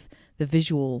feeling of the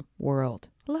visual world.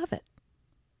 I love it.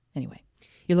 Anyway,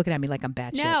 you're looking at me like I'm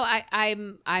batshit. No,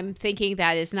 I'm thinking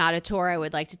that is not a tour I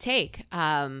would like to take.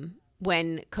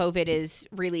 When COVID is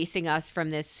releasing us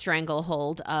from this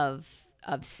stranglehold of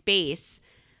space.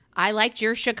 I liked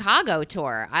your Chicago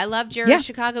tour. I loved your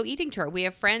Chicago eating tour. We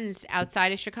have friends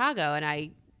outside of Chicago, and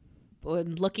I'm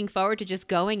looking forward to just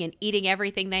going and eating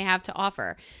everything they have to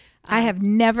offer. I have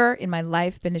never in my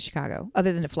life been to Chicago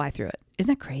other than to fly through it.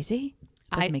 Isn't that crazy?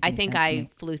 I think I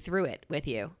flew through it with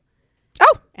you.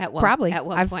 Oh, at one probably. At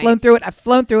one I've point. flown through it. I've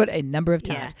flown through it a number of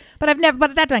times, Yeah.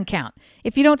 but that doesn't count.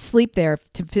 If you don't sleep there,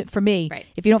 for me, Right.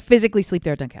 If you don't physically sleep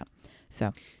there, it doesn't count.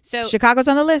 So Chicago's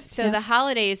on the list. So the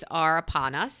holidays are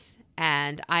upon us,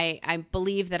 and I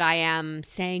believe that I am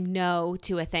saying no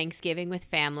to a Thanksgiving with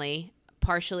family,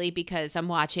 partially because I'm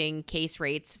watching case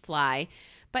rates fly.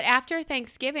 But after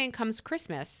Thanksgiving comes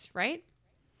Christmas, right?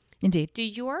 Indeed. Do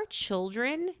your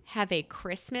children have a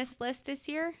Christmas list this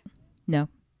year? No.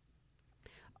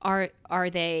 Are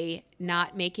they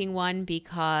not making one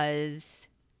because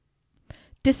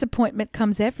disappointment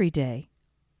comes every day?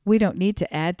 We don't need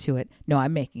to add to it. No,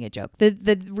 I'm making a joke.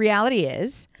 The reality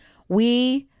is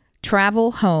we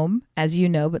travel home, as you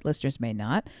know, but listeners may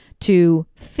not, to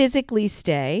physically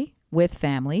stay with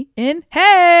family in,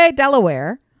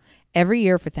 Delaware every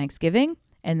year for Thanksgiving,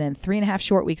 and then 3.5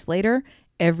 short weeks later,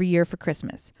 every year for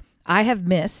Christmas. I have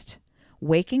missed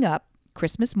waking up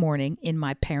Christmas morning in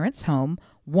my parents' home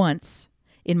once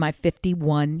in my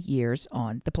 51 years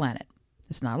on the planet.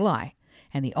 It's not a lie.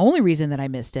 And the only reason that I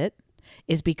missed it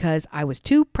is because I was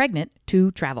too pregnant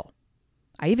to travel.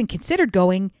 I even considered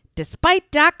going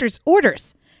despite doctor's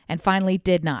orders and finally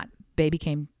did not. Baby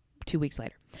came 2 weeks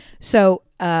later. So,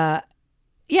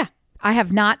 I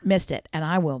have not missed it, and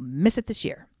I will miss it this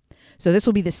year. So this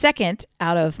will be the second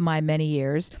out of my many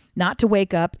years not to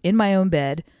wake up in my own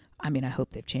bed. I mean, I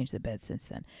hope they've changed the bed since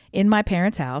then. In my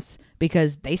parents' house,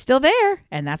 because they still there,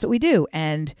 and that's what we do.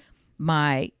 And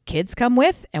my kids come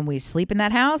with, and we sleep in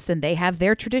that house, and they have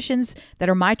their traditions that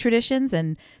are my traditions,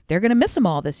 and they're going to miss them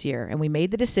all this year. And we made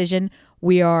the decision.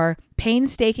 We are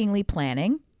painstakingly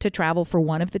planning to travel for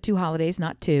one of the 2 holidays,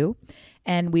 not 2.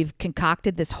 And we've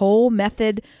concocted this whole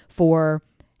method for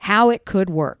how it could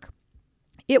work.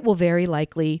 It will very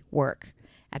likely work.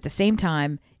 At the same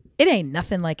time, it ain't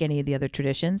nothing like any of the other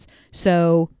traditions.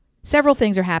 So several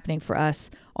things are happening for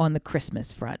us on the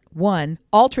Christmas front. One,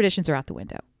 all traditions are out the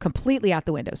window, completely out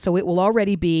the window. So it will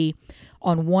already be,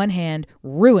 on one hand,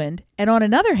 ruined, and on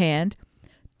another hand,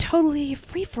 totally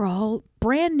free-for-all,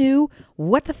 brand new,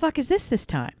 what the fuck is this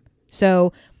time?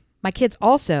 So my kids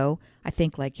also, I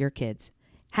think like your kids,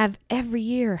 have every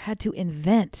year had to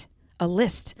invent a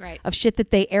list of shit that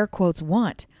they air quotes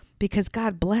want. Because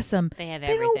God bless them, they have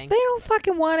everything. They don't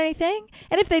fucking want anything.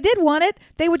 And if they did want it,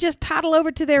 they would just toddle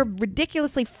over to their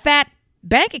ridiculously fat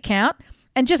bank account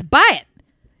and just buy it,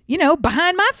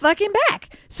 behind my fucking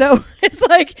back. So it's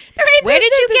like, where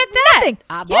did you get that? Nothing.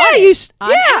 I bought it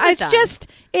on Amazon.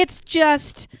 It's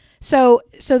just. So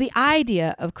the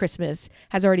idea of Christmas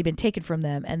has already been taken from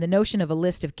them, and the notion of a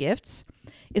list of gifts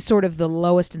is sort of the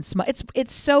lowest and small.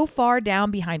 It's so far down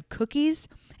behind cookies.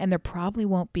 And there probably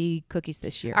won't be cookies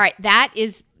this year. All right, that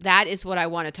is what I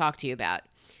want to talk to you about.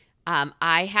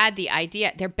 I had the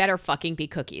idea there better fucking be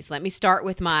cookies. Let me start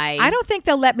with my. I don't think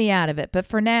they'll let me out of it, but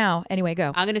for now, anyway,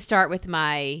 go. I'm going to start with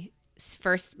my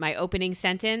my opening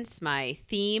sentence, my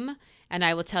theme, and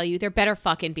I will tell you, there better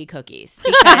fucking be cookies,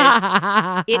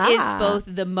 because it is both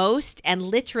the most and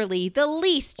literally the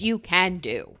least you can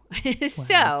do.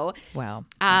 So,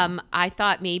 I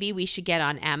thought maybe we should get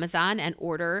on Amazon and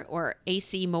order, or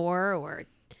AC Moore or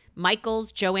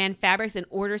Michael's, Joann Fabrics, and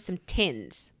order some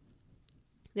tins.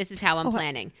 This is how I'm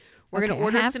planning. We're going to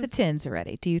order the tins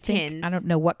already. Do you think? Tins. I don't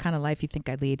know what kind of life you think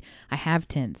I lead. I have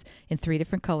tins in 3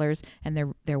 different colors,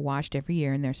 and they're washed every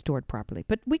year and they're stored properly.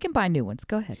 But we can buy new ones.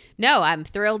 Go ahead. No, I'm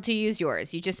thrilled to use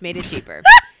yours. You just made it cheaper.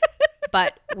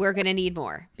 But we're going to need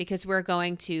more, because we're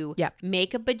going to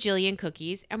make a bajillion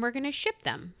cookies and we're going to ship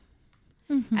them.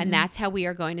 Mm-hmm. And that's how we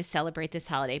are going to celebrate this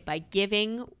holiday, by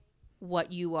giving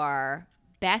what you are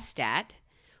best at,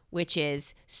 which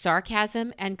is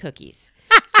sarcasm and cookies.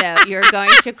 So you're going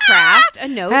to craft a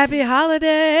note. Happy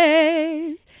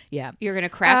holidays. Yeah. You're going to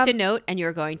craft a note and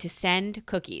you're going to send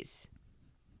cookies.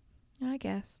 I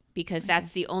guess. Because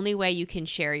that's the only way you can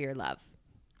share your love.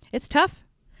 It's tough.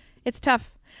 It's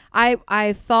tough.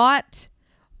 I thought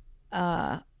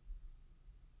about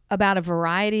a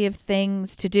variety of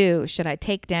things to do. Should I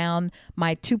take down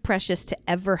my too precious to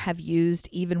ever have used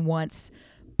even once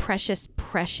precious,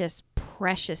 precious,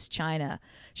 precious china?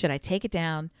 Should I take it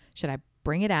down? Should I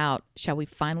bring it out? Shall we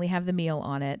finally have the meal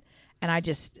on it? And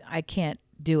I can't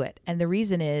do it. And the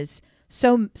reason is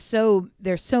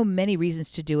there's so many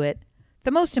reasons to do it.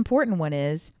 The most important one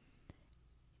is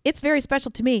it's very special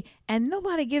to me, and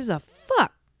nobody gives a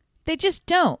fuck. They just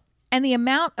don't. And the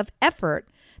amount of effort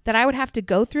that I would have to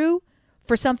go through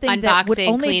for something that would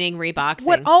only cleaning,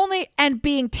 reboxing, and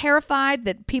being terrified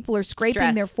that people are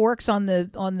scraping their forks on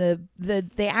the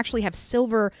they actually have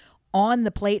silver on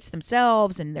the plates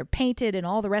themselves, and they're painted and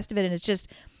all the rest of it, and it's just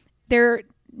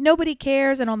nobody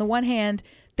cares. And on the one hand,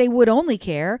 they would only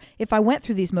care if I went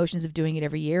through these motions of doing it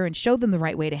every year and showed them the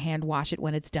right way to hand wash it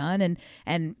when it's done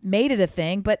and made it a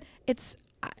thing. But it's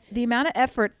the amount of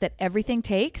effort that everything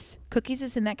takes. Cookies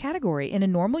is in that category. In a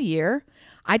normal year,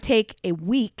 I take a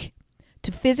week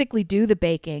to physically do the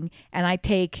baking, and I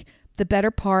take the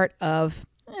better part of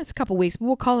it's a couple weeks, but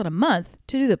we'll call it a month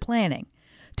to do the planning,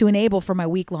 to enable for my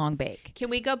week-long bake. Can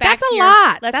we go back to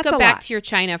lot. Let's go back to your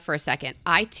china for a second.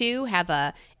 I, too,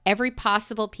 have every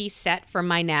possible piece set for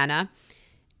my Nana.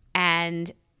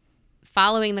 And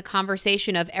following the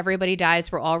conversation of everybody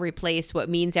dies, we're all replaced, what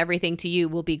means everything to you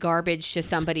will be garbage to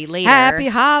somebody later. Happy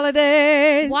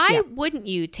holidays. Why wouldn't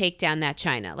you take down that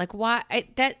china? Like, why?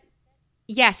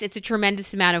 Yes, it's a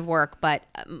tremendous amount of work, but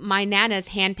my Nana's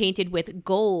hand painted with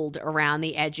gold around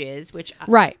the edges, which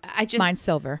mine's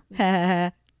silver.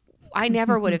 I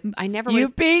never would have. You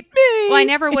beat me. Well, I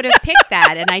never would have picked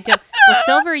that, and I don't. Well,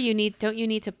 silver, don't you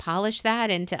need to polish that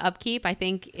and to upkeep? I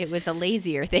think it was a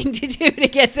lazier thing to do to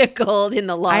get the gold in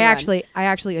the long run. I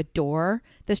actually adore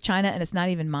this china, and it's not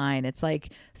even mine. It's like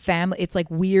family. It's like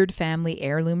weird family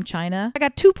heirloom china. I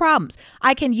got 2 problems.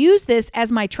 I can use this as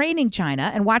my training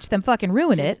china and watch them fucking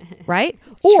ruin it, right?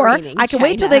 Or I can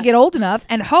wait till they get old enough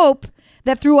and hope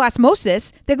that through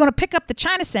osmosis they're going to pick up the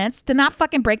china sense to not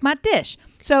fucking break my dish.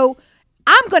 So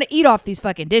I'm going to eat off these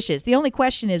fucking dishes. The only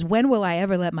question is, when will I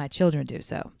ever let my children do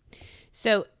so?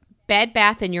 So Bed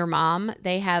Bath and Your Mom,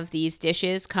 they have these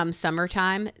dishes come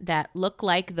summertime that look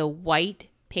like the white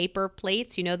paper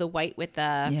plates, the white with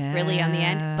the frilly on the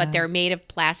end, but they're made of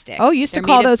plastic. Oh, used to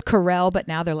call those Corelle, but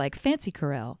now they're like fancy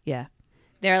Corelle. Yeah.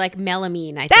 They're like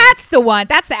melamine, I think. That's the one.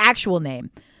 That's the actual name.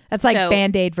 That's like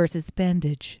Band-Aid versus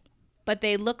bandage. But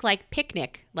they look like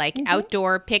picnic,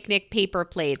 outdoor picnic paper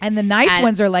plates. And the nice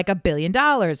ones are like $1 billion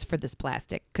for this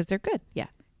plastic because they're good. Yeah.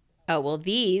 Oh, well,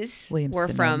 these were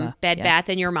from Bed Bath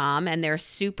and Your Mom, and they're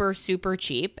super, super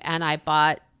cheap. And I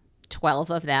bought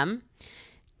 12 of them.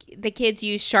 The kids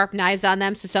use sharp knives on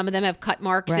them, so some of them have cut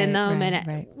marks in them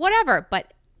whatever.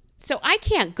 But so I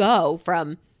can't go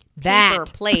from paper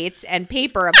plates and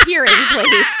paper appearing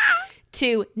plates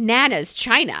to Nana's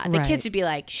china. The kids would be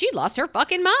like, she lost her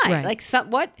fucking mind. Like,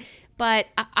 what? But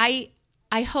I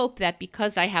hope that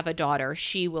because I have a daughter,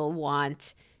 she will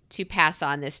want to pass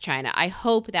on this china. I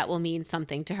hope that will mean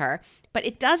something to her. But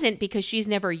it doesn't, because she's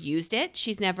never used it.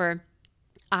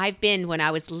 I've been, when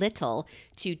I was little,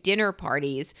 to dinner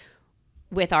parties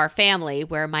with our family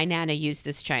where my Nana used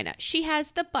this china. She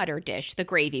has the butter dish, the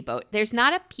gravy boat. There's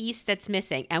not a piece that's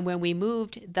missing. And when we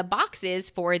moved the boxes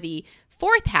for the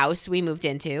 4th house we moved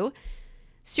into,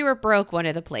 Stuart broke one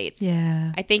of the plates.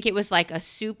 Yeah. I think it was like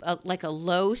like a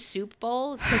low soup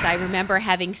bowl, because I remember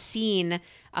having seen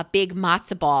a big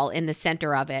matzo ball in the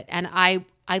center of it. And I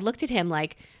looked at him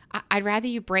like, I'd rather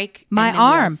you break my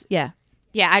arm. Yeah.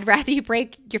 Yeah, I'd rather you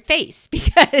break your face,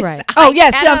 because Oh,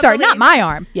 yes. I'm sorry. Not my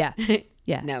arm. Yeah.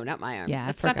 Yeah. No, not my arm. Yeah,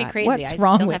 Let's I not be forgot. crazy. What's I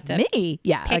wrong still with have to me?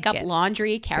 Yeah, pick up again.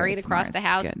 laundry, carry it Very across smart. the That's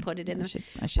house, good. put it in I the should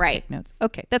right. take notes.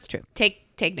 Okay, that's true. Take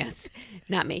notes.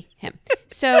 Not me, him.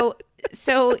 So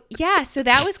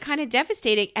that was kind of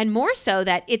devastating, and more so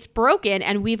that it's broken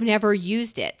and we've never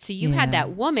used it. So you had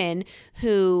that woman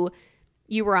who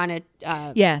you were on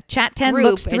a Chat 10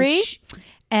 Looks 3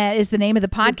 is the name of the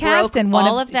podcast, and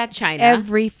all of that china.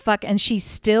 And she's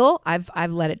still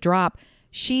I've let it drop.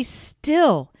 She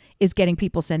still is getting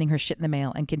people sending her shit in the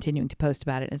mail and continuing to post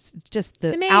about it. It's just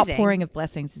the outpouring of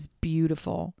blessings is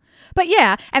beautiful. But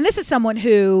yeah, and this is someone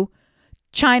who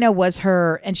China was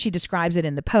her, and she describes it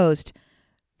in the post,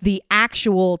 the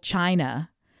actual china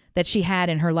that she had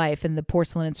in her life, and the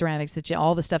porcelain and ceramics,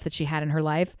 all the stuff that she had in her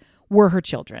life were her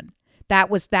children. That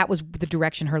was the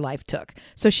direction her life took.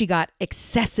 So she got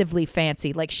excessively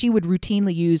fancy. Like, she would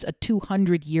routinely use a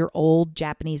 200-year-old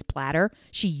Japanese platter.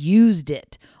 She used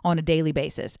it on a daily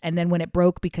basis. And then when it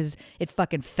broke because it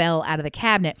fucking fell out of the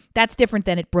cabinet, that's different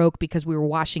than it broke because we were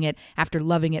washing it after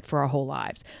loving it for our whole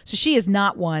lives. So she is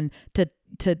not one to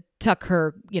tuck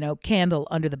her, candle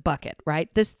under the bucket, right?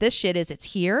 This shit it's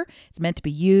here. It's meant to be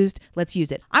used. Let's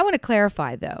use it. I want to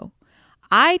clarify, though.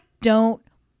 I don't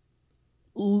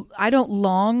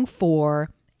long for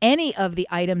any of the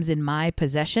items in my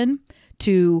possession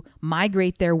to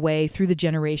migrate their way through the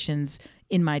generations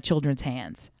in my children's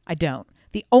hands. I don't.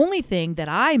 The only thing that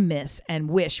I miss and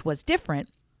wish was different,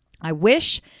 I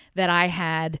wish that I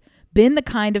had been the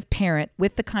kind of parent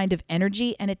with the kind of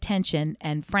energy and attention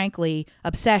and, frankly,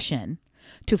 obsession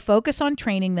to focus on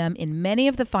training them in many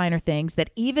of the finer things that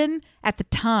even at the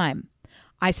time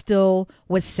I still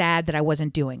was sad that I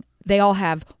wasn't doing. They all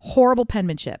have horrible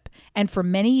penmanship. And for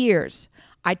many years,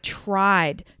 I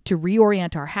tried to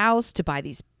reorient our house to buy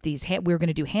these we were going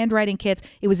to do handwriting kits.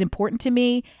 It was important to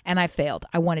me, and I failed.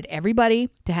 I wanted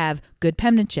everybody to have good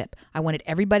penmanship. I wanted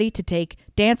everybody to take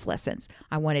dance lessons.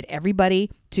 I wanted everybody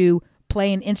to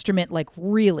play an instrument, like,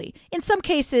 really. In some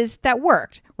cases, that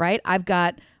worked, right? I've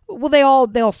got, well, they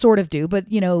all sort of do, but,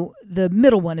 the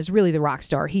middle one is really the rock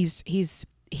star.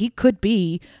 He could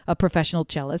be a professional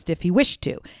cellist if he wished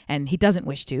to, and he doesn't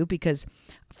wish to because,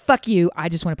 fuck you, I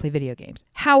just want to play video games.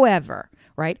 However,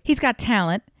 right, he's got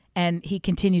talent, and he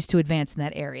continues to advance in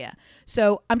that area.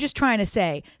 So I'm just trying to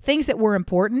say, things that were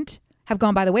important have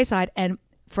gone by the wayside, and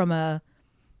from a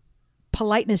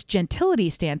politeness, gentility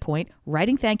standpoint,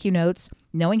 writing thank you notes,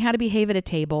 knowing how to behave at a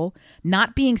table,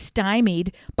 not being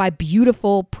stymied by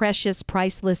beautiful, precious,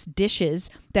 priceless dishes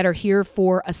that are here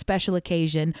for a special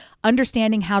occasion,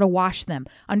 understanding how to wash them,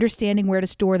 understanding where to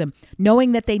store them,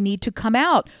 knowing that they need to come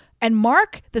out and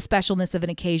mark the specialness of an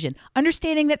occasion,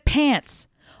 understanding that pants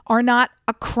are not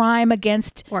a crime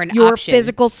against your option.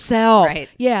 Physical self. Right.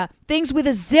 Yeah. Things with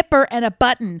a zipper and a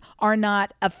button are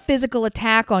not a physical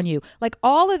attack on you. Like,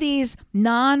 all of these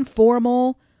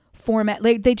non-formal format,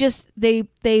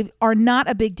 they are not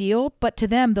a big deal, but to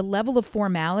them, the level of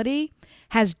formality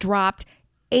has dropped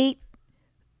eight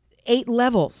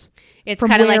levels. It's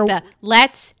kind of like the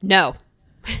let's no.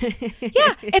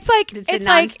 Yeah. It's like, it's a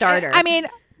non-starter. I mean,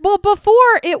 well,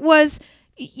 before it was,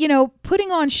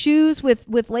 putting on shoes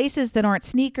with laces that aren't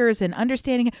sneakers and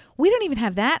understanding. We don't even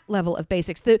have that level of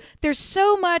basics. There's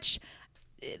so much,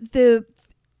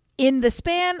 in the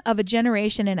span of a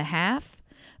generation and a half,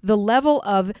 the level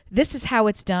of this is how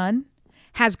it's done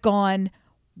has gone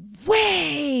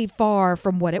way far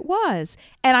from what it was.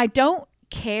 And I don't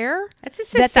care. That's a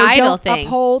societal thing.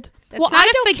 Uphold. That's not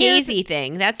a Fugazi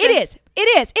thing. It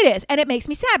is. And it makes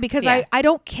me sad because I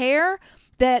don't care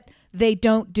that they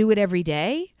don't do it every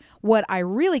day. What I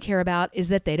really care about is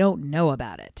that they don't know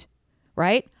about it,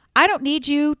 right? I don't need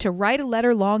you to write a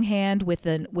letter longhand with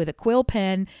a quill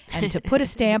pen and to put a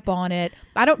stamp on it.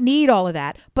 I don't need all of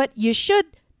that. But you should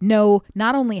know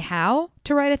not only how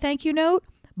to write a thank you note,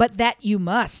 but that you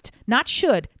must. Not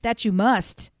should, that you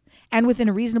must. And within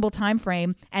a reasonable time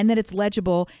frame, and that it's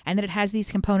legible, and that it has these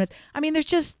components. I mean,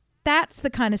 that's the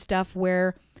kind of stuff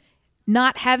where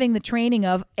not having the training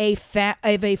of a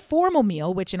formal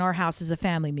meal, which in our house is a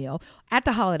family meal, at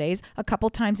the holidays a couple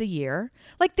times a year,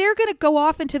 like, they're going to go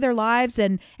off into their lives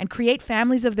and create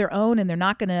families of their own, and they're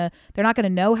not going to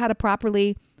know how to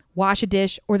properly wash a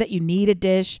dish, or that you need a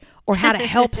dish, or how to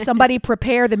help somebody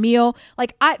prepare the meal.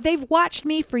 Like, they've watched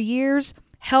me for years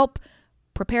help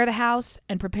prepare the house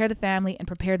and prepare the family and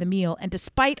prepare the meal, and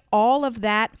despite all of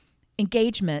that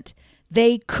engagement,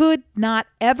 they could not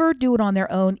ever do it on their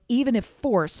own, even if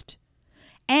forced,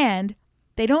 and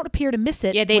they don't appear to miss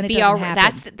it. Yeah, they'd be all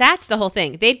right. That's the whole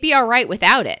thing. They'd be all right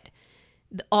without it.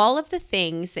 All of the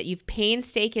things that you've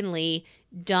painstakingly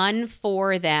done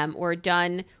for them or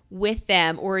done with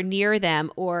them or near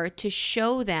them or to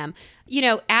show them. You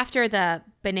know, after the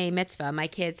B'nai Mitzvah, my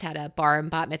kids had a bar and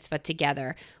bat mitzvah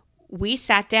together. We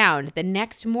sat down the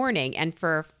next morning and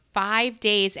for 5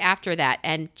 days after that,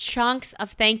 and chunks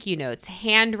of thank you notes,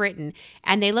 handwritten.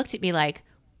 And they looked at me like,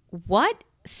 what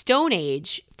Stone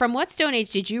Age, from what Stone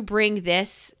Age did you bring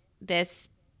this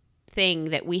thing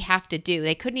that we have to do?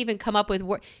 They couldn't even come up with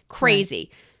crazy.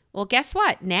 Right. Well, guess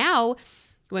what? Now,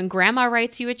 when grandma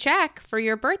writes you a check for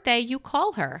your birthday, you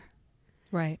call her.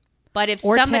 Right. But if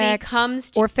or somebody text,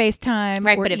 comes or FaceTime,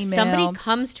 right, or but if email. somebody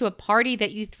comes to a party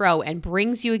that you throw and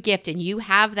brings you a gift and you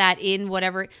have that in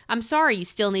whatever, I'm sorry, you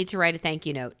still need to write a thank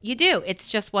you note. You do. It's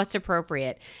just what's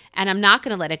appropriate. And I'm not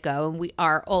going to let it go. And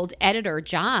our old editor,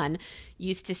 John,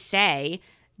 used to say,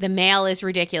 the mail is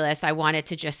ridiculous. I want it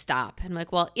to just stop. I'm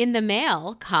like, well, in the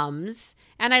mail comes,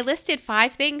 and I listed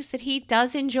 5 things that he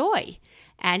does enjoy.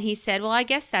 And he said, well, I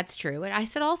guess that's true. And I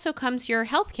said, also comes your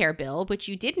healthcare bill, which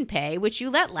you didn't pay, which you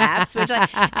let lapse.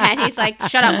 And he's like,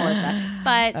 shut up, Melissa.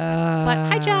 But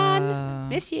hi, John.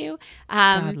 Miss you.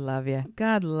 God love you.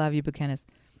 God love you, Buchanan.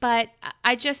 But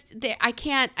I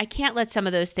can't let some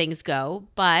of those things go.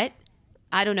 But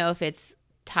I don't know if it's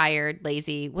tired,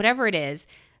 lazy, whatever it is.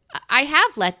 I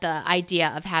have let the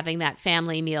idea of having that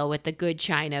family meal with the good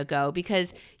china go,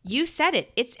 because you said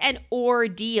it. It's an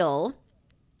ordeal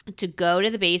to go to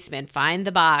the basement, find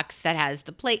the box that has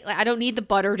the plate. I don't need the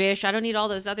butter dish. I don't need all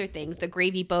those other things, the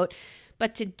gravy boat.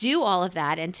 But to do all of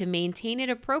that and to maintain it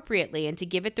appropriately and to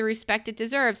give it the respect it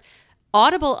deserves,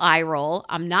 audible eye roll,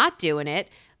 I'm not doing it.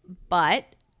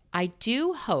 But I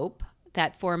do hope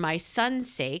that for my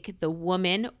son's sake, the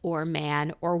woman or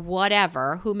man or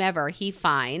whatever, whomever he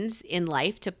finds in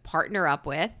life to partner up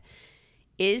with,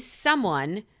 is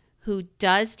someone who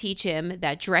does teach him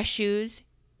that dress shoes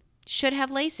should have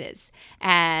laces,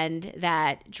 and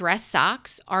that dress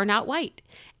socks are not white,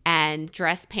 and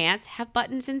dress pants have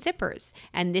buttons and zippers,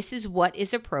 and this is what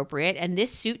is appropriate, and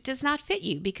this suit does not fit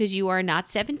you because you are not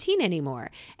 17 anymore,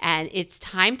 and it's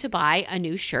time to buy a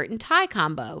new shirt and tie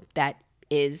combo that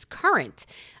is current.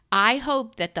 I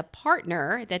hope that the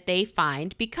partner that they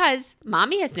find, because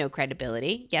mommy has no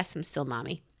credibility. Yes, I'm still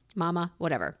mommy, mama,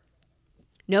 whatever.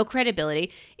 No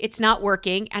credibility. It's not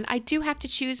working, and I do have to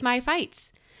choose my fights.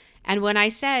 And when I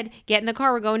said, get in the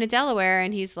car, we're going to Delaware,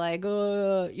 and he's like,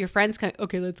 oh, your friend's coming.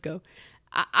 Okay, let's go.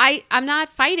 I'm not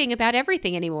fighting about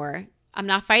everything anymore. I'm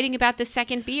not fighting about the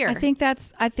second beer. I think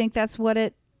that's what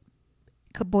it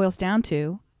boils down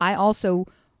to. I also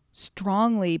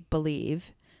strongly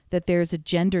believe that there's a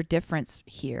gender difference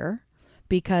here,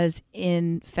 because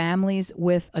in families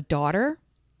with a daughter,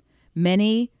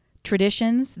 many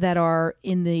traditions that are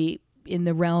in the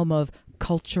realm of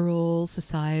cultural,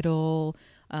 societal,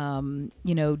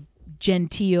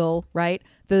 genteel, right?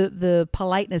 The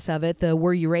politeness of it, the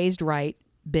were you raised right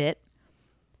bit.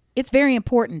 It's very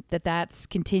important that that's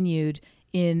continued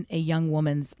in a young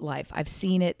woman's life. I've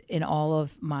seen it in all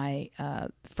of my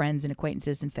friends and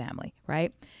acquaintances and family,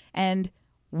 right? And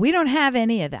we don't have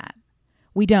any of that.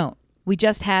 We don't. We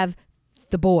just have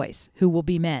the boys who will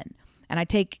be men. And I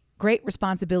take great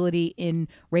responsibility in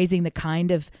raising the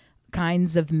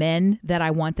kinds of men that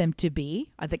I want them to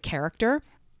be, the character.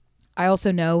 I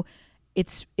also know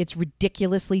it's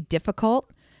ridiculously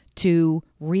difficult to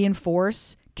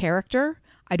reinforce character.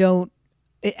 I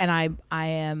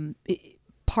am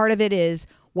part of it is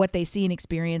what they see and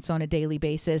experience on a daily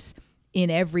basis in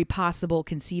every possible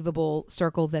conceivable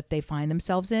circle that they find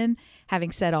themselves in.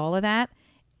 Having said all of that,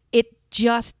 it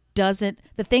just doesn't,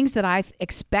 the things that I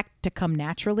expect to come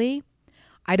naturally,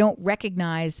 I don't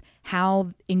recognize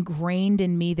how ingrained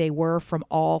in me they were from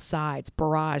all sides,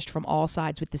 barraged from all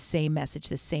sides with the same message,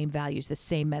 the same values, the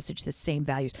same message, the same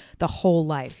values, the whole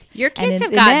life. Your kids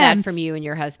have gotten that from you and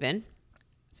your husband.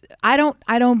 I don't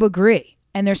agree.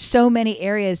 And there's so many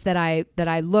areas that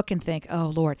I look and think,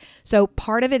 oh Lord. So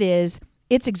part of it is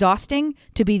it's exhausting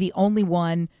to be the only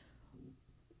one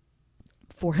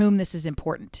for whom this is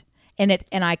important.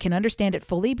 And I can understand it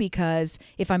fully, because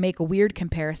if I make a weird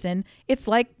comparison, it's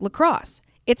like lacrosse.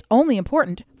 It's only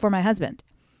important for my husband.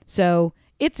 So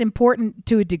it's important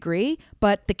to a degree,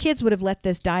 but the kids would have let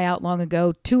this die out long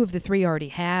ago. 2 of the 3 already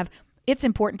have. It's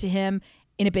important to him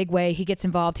in a big way. He gets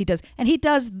involved. He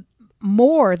does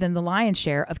more than the lion's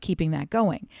share of keeping that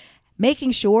going. Making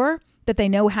sure that they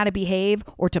know how to behave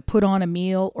or to put on a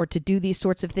meal or to do these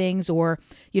sorts of things, or,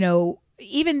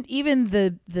 even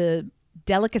the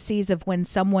delicacies of when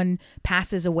someone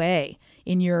passes away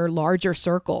in your larger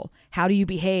circle. How do you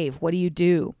behave? What do you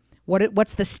do?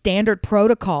 What's the standard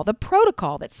protocol? The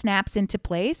protocol that snaps into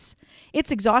place.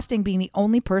 It's exhausting being the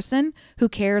only person who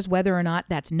cares whether or not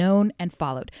that's known and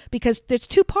followed. Because there's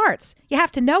two parts. You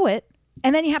have to know it,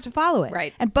 and then you have to follow it.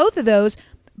 Right. And both of those,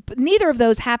 neither of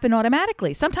those happen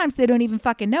automatically. Sometimes they don't even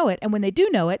fucking know it. And when they do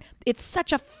know it, it's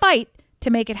such a fight to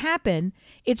make it happen.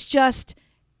 It's just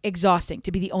exhausting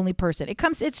to be the only person.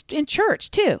 It's in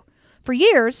church too. For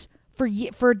years,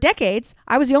 for decades,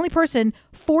 I was the only person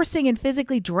forcing and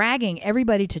physically dragging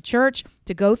everybody to church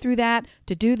to go through that,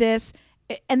 to do this.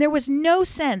 And there was no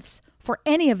sense for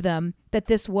any of them that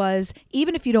this was,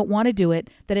 even if you don't want to do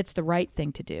it, that it's the right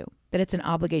thing to do, that it's an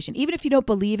obligation. Even if you don't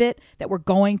believe it, that we're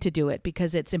going to do it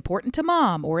because it's important to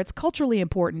mom, or it's culturally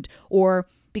important, or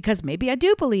because maybe I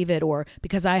do believe it, or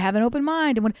because I have an open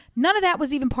mind. And none of that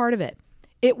was even part of it.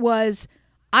 It was,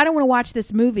 I don't want to watch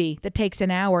this movie that takes an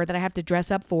hour that I have to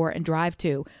dress up for and drive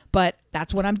to, but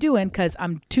that's what I'm doing because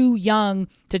I'm too young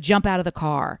to jump out of the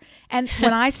car. And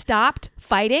when I stopped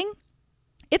fighting,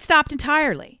 it stopped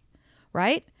entirely,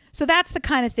 right? So that's the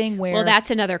kind of thing where... Well,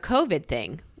 that's another COVID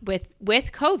thing. With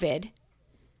COVID,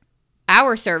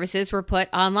 our services were put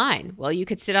online. Well, you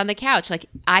could sit on the couch. Like,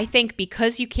 I think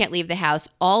because you can't leave the house,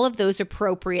 all of those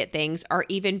appropriate things are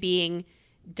even being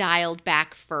dialed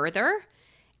back further.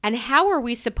 And how are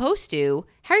we supposed to?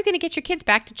 How are you going to get your kids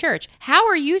back to church? How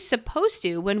are you supposed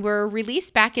to, when we're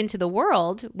released back into the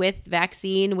world with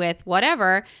vaccine, with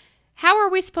whatever, how are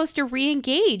we supposed to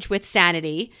re-engage with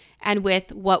sanity and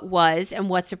with what was and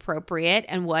what's appropriate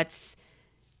and what's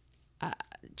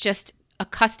just a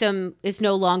custom is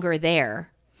no longer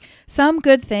there? Some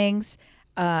good things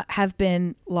have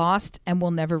been lost and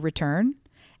will never return.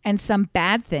 And some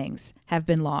bad things have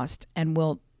been lost and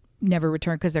will never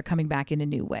return because they're coming back in a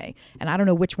new way. And I don't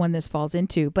know which one this falls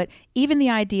into, but even the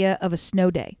idea of a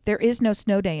snow day, there is no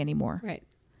snow day anymore. Right.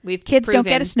 Kids don't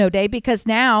get a snow day because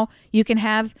now you can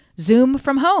have Zoom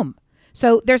from home.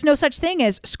 So there's no such thing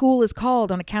as school is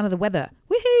called on account of the weather.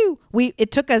 Woohoo!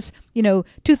 It took us,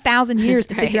 2,000 years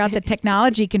to figure out that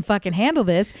technology can fucking handle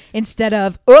this instead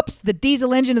of, oops, the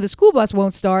diesel engine of the school bus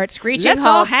won't start. Screeching Let's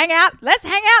halt. all hang out. Let's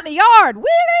hang out in the yard.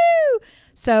 Woo!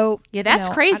 So yeah, that's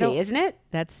crazy, isn't it?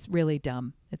 That's really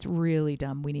dumb. It's really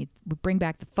dumb. We bring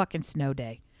back the fucking snow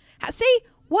day. See,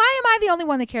 why am I the only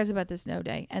one that cares about the snow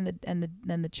day and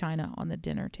the china on the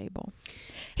dinner table?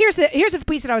 Here's the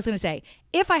piece that I was going to say.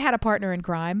 If I had a partner in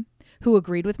crime who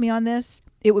agreed with me on this,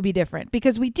 it would be different,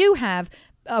 because we do have,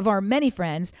 of our many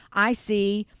friends, I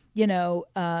see,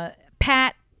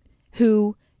 Pat,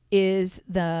 who is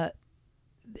the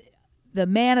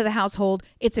man of the household.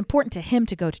 It's important to him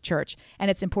to go to church,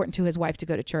 and it's important to his wife to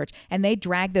go to church, and they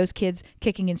drag those kids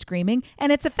kicking and screaming,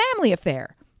 and it's a family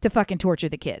affair to fucking torture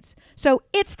the kids. So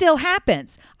it still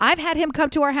happens. I've had him come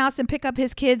to our house and pick up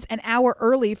his kids an hour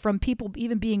early from people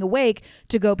even being awake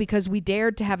to go because we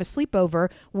dared to have a sleepover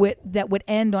that would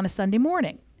end on a Sunday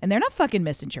morning. And they're not fucking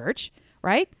missing church,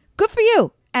 right? Good for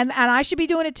you. And I should be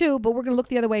doing it too, but we're going to look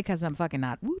the other way because I'm fucking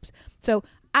not. Whoops. So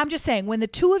I'm just saying, when the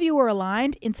two of you are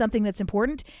aligned in something that's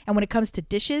important, and when it comes to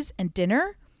dishes and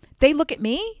dinner, they look at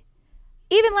me.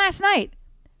 Even last night,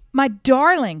 my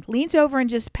darling leans over and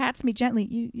just pats me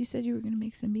gently. You said you were going to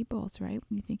make some meatballs, right?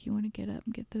 You think you want to get up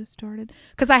and get those started?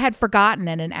 Because I had forgotten,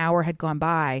 and an hour had gone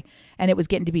by and it was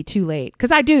getting to be too late.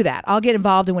 Because I do that. I'll get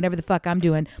involved in whatever the fuck I'm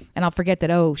doing, and I'll forget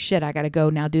that, oh shit, I got to go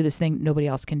now do this thing nobody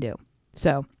else can do.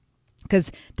 So,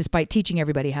 because despite teaching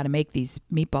everybody how to make these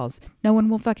meatballs, no one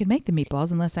will fucking make the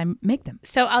meatballs unless I make them.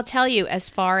 So I'll tell you, as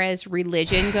far as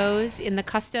religion goes in the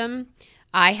custom,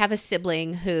 I have a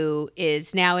sibling who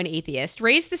is now an atheist,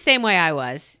 raised the same way I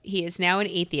was. He is now an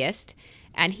atheist,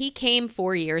 and he came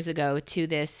 4 years ago to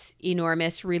this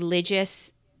enormous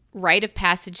religious rite of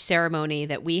passage ceremony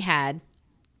that we had.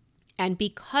 And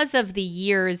because of the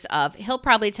years of, he'll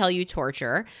probably tell you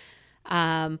torture,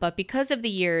 but because of the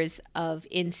years of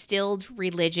instilled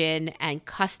religion and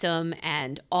custom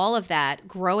and all of that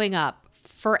growing up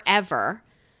forever,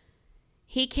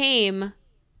 he came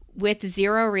with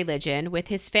zero religion, with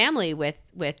his family with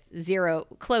zero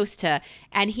close to,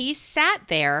 and he sat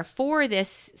there for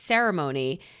this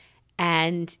ceremony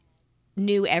and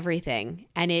knew everything.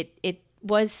 And it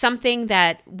was something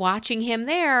that, watching him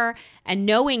there and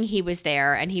knowing he was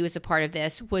there and he was a part of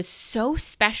this, was so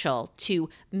special to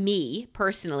me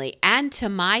personally and to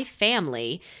my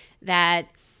family, that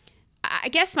I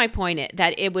guess my point is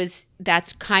that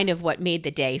that's kind of what made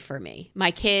the day for me,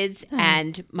 my kids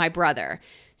and my brother.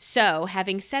 So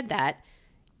having said that,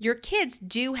 your kids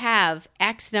do have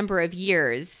X number of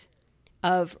years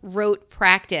of rote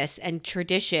practice and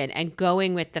tradition and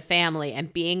going with the family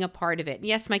and being a part of it. And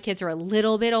yes, my kids are a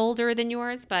little bit older than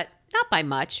yours, but not by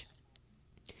much.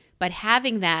 But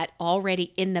having that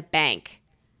already in the bank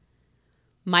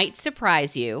might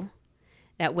surprise you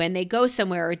that when they go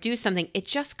somewhere or do something, it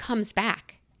just comes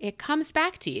back. It comes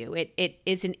back to you. It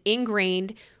is an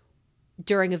ingrained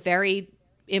during a very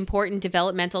important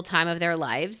developmental time of their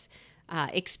lives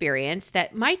experience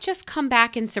that might just come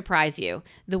back and surprise you.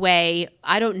 The way,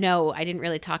 I don't know, I didn't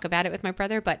really talk about it with my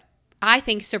brother, but I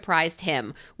think surprised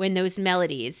him when those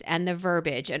melodies and the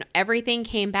verbiage and everything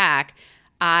came back.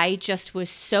 I just was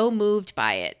so moved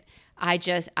by it.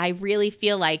 I really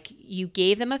feel like you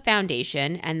gave them a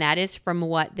foundation, and that is from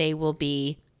what they will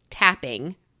be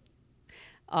tapping,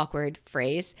 awkward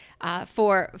phrase,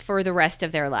 for the rest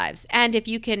of their lives. And if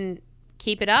you can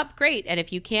keep it up, great. And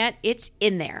if you can't, it's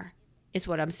in there, is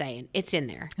what I'm saying. It's in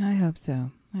there. I hope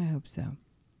so. I hope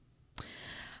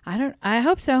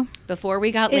so. Before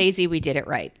we got lazy, we did it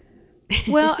right.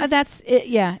 Well, that's it.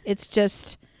 Yeah, it's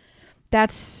just,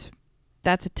 that's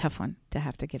a tough one to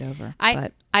have to get over.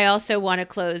 I also want to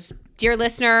close. Dear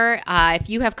listener, if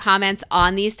you have comments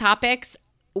on these topics,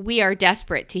 we are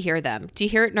desperate to hear them, to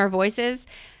hear it in our voices.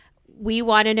 We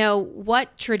want to know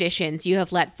what traditions you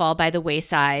have let fall by the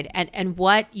wayside and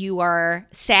what you are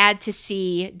sad to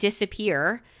see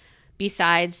disappear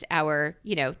besides our,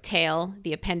 tail,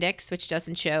 the appendix, which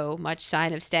doesn't show much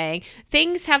sign of staying.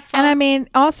 Things have fallen. And I mean,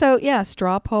 also,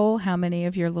 straw poll, how many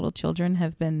of your little children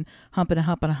have been humping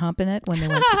it when they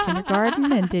went to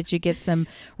kindergarten? And did you get some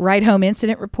ride home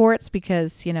incident reports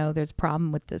because, there's a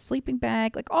problem with the sleeping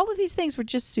bag? Like all of these things were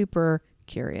just super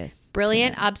curious.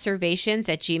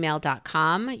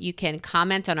 BrilliantObservations@gmail.com. You can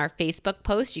comment on our Facebook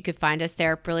post. You could find us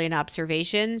there at Brilliant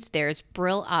Observations. There's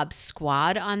Brill Ob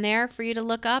Squad on there for you to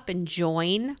look up and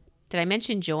join. Did I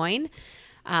mention join?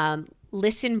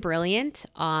 Listen Brilliant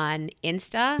on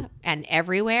Insta and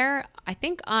everywhere. I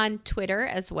think on Twitter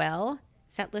as well.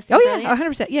 Is that Listen Brilliant? Oh, yeah,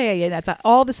 100%. Yeah. That's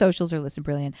all the socials are Listen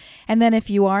Brilliant. And then if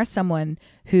you are someone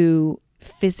who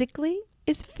physically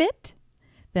is fit,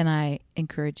 then I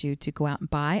encourage you to go out and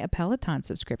buy a Peloton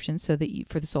subscription so that you,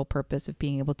 for the sole purpose of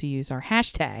being able to use our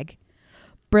hashtag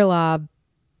BrillOb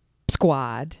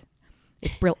Squad.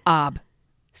 It's BrillOb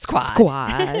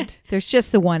Squad. There's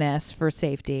just the one S for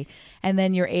safety. And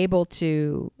then you're able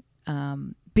to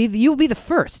you'll be the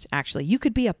first, actually. You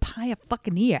could be a pie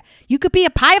fucking ear.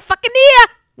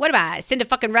 What about it? Cinda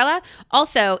fucking Rella?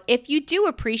 Also, if you do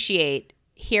appreciate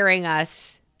hearing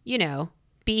us,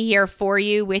 be here for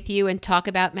you, with you, and talk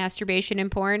about masturbation and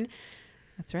porn.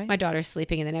 That's right. My daughter's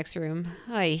sleeping in the next room.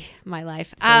 Ay, my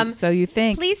life. So you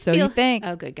think. You think.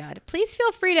 Oh, good God. Please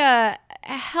feel free to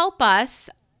help us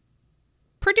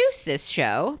produce this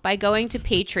show by going to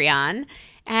Patreon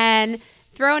and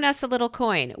throwing us a little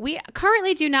coin. We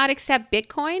currently do not accept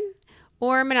Bitcoin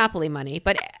or Monopoly money,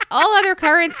 but all other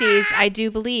currencies, I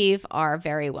do believe, are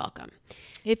very welcome.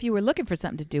 If you were looking for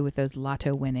something to do with those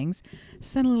lotto winnings,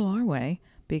 send a little our way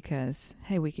because,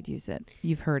 hey, we could use it.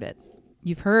 You've heard it.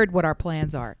 You've heard what our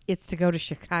plans are. It's to go to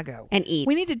Chicago. And eat.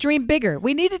 We need to dream bigger.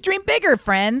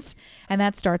 Friends. And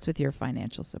that starts with your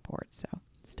financial support. So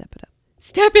step it up.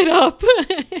 Step it up.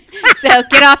 So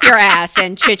get off your ass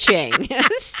and cha-ching.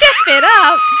 Step it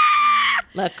up.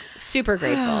 Look, super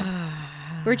grateful.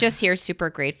 We're just here super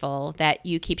grateful that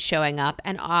you keep showing up.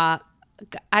 And I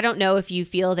don't know if you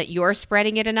feel that you're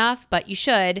spreading it enough, but you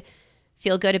should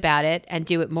feel good about it and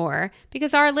do it more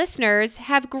because our listeners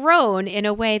have grown in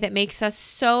a way that makes us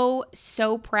so,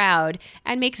 so proud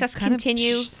and makes us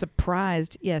continue.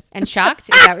 Surprised, yes. And shocked?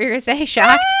 Is that what you're going to say?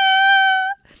 Shocked?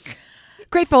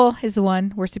 Grateful is the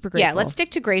one. We're super grateful. Yeah, let's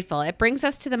stick to grateful. It brings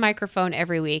us to the microphone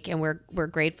every week, and we're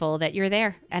grateful that you're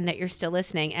there and that you're still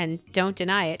listening. And don't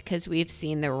deny it because we've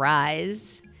seen the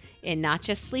rise in not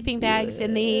just sleeping bags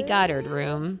in the Goddard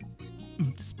room,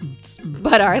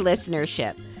 but our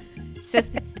listenership. So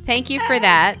thank you for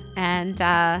that. And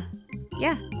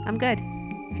yeah, I'm good.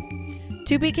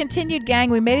 To be continued,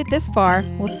 gang. We made it this far.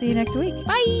 We'll see you next week.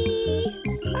 Bye.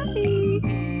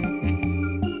 Bye.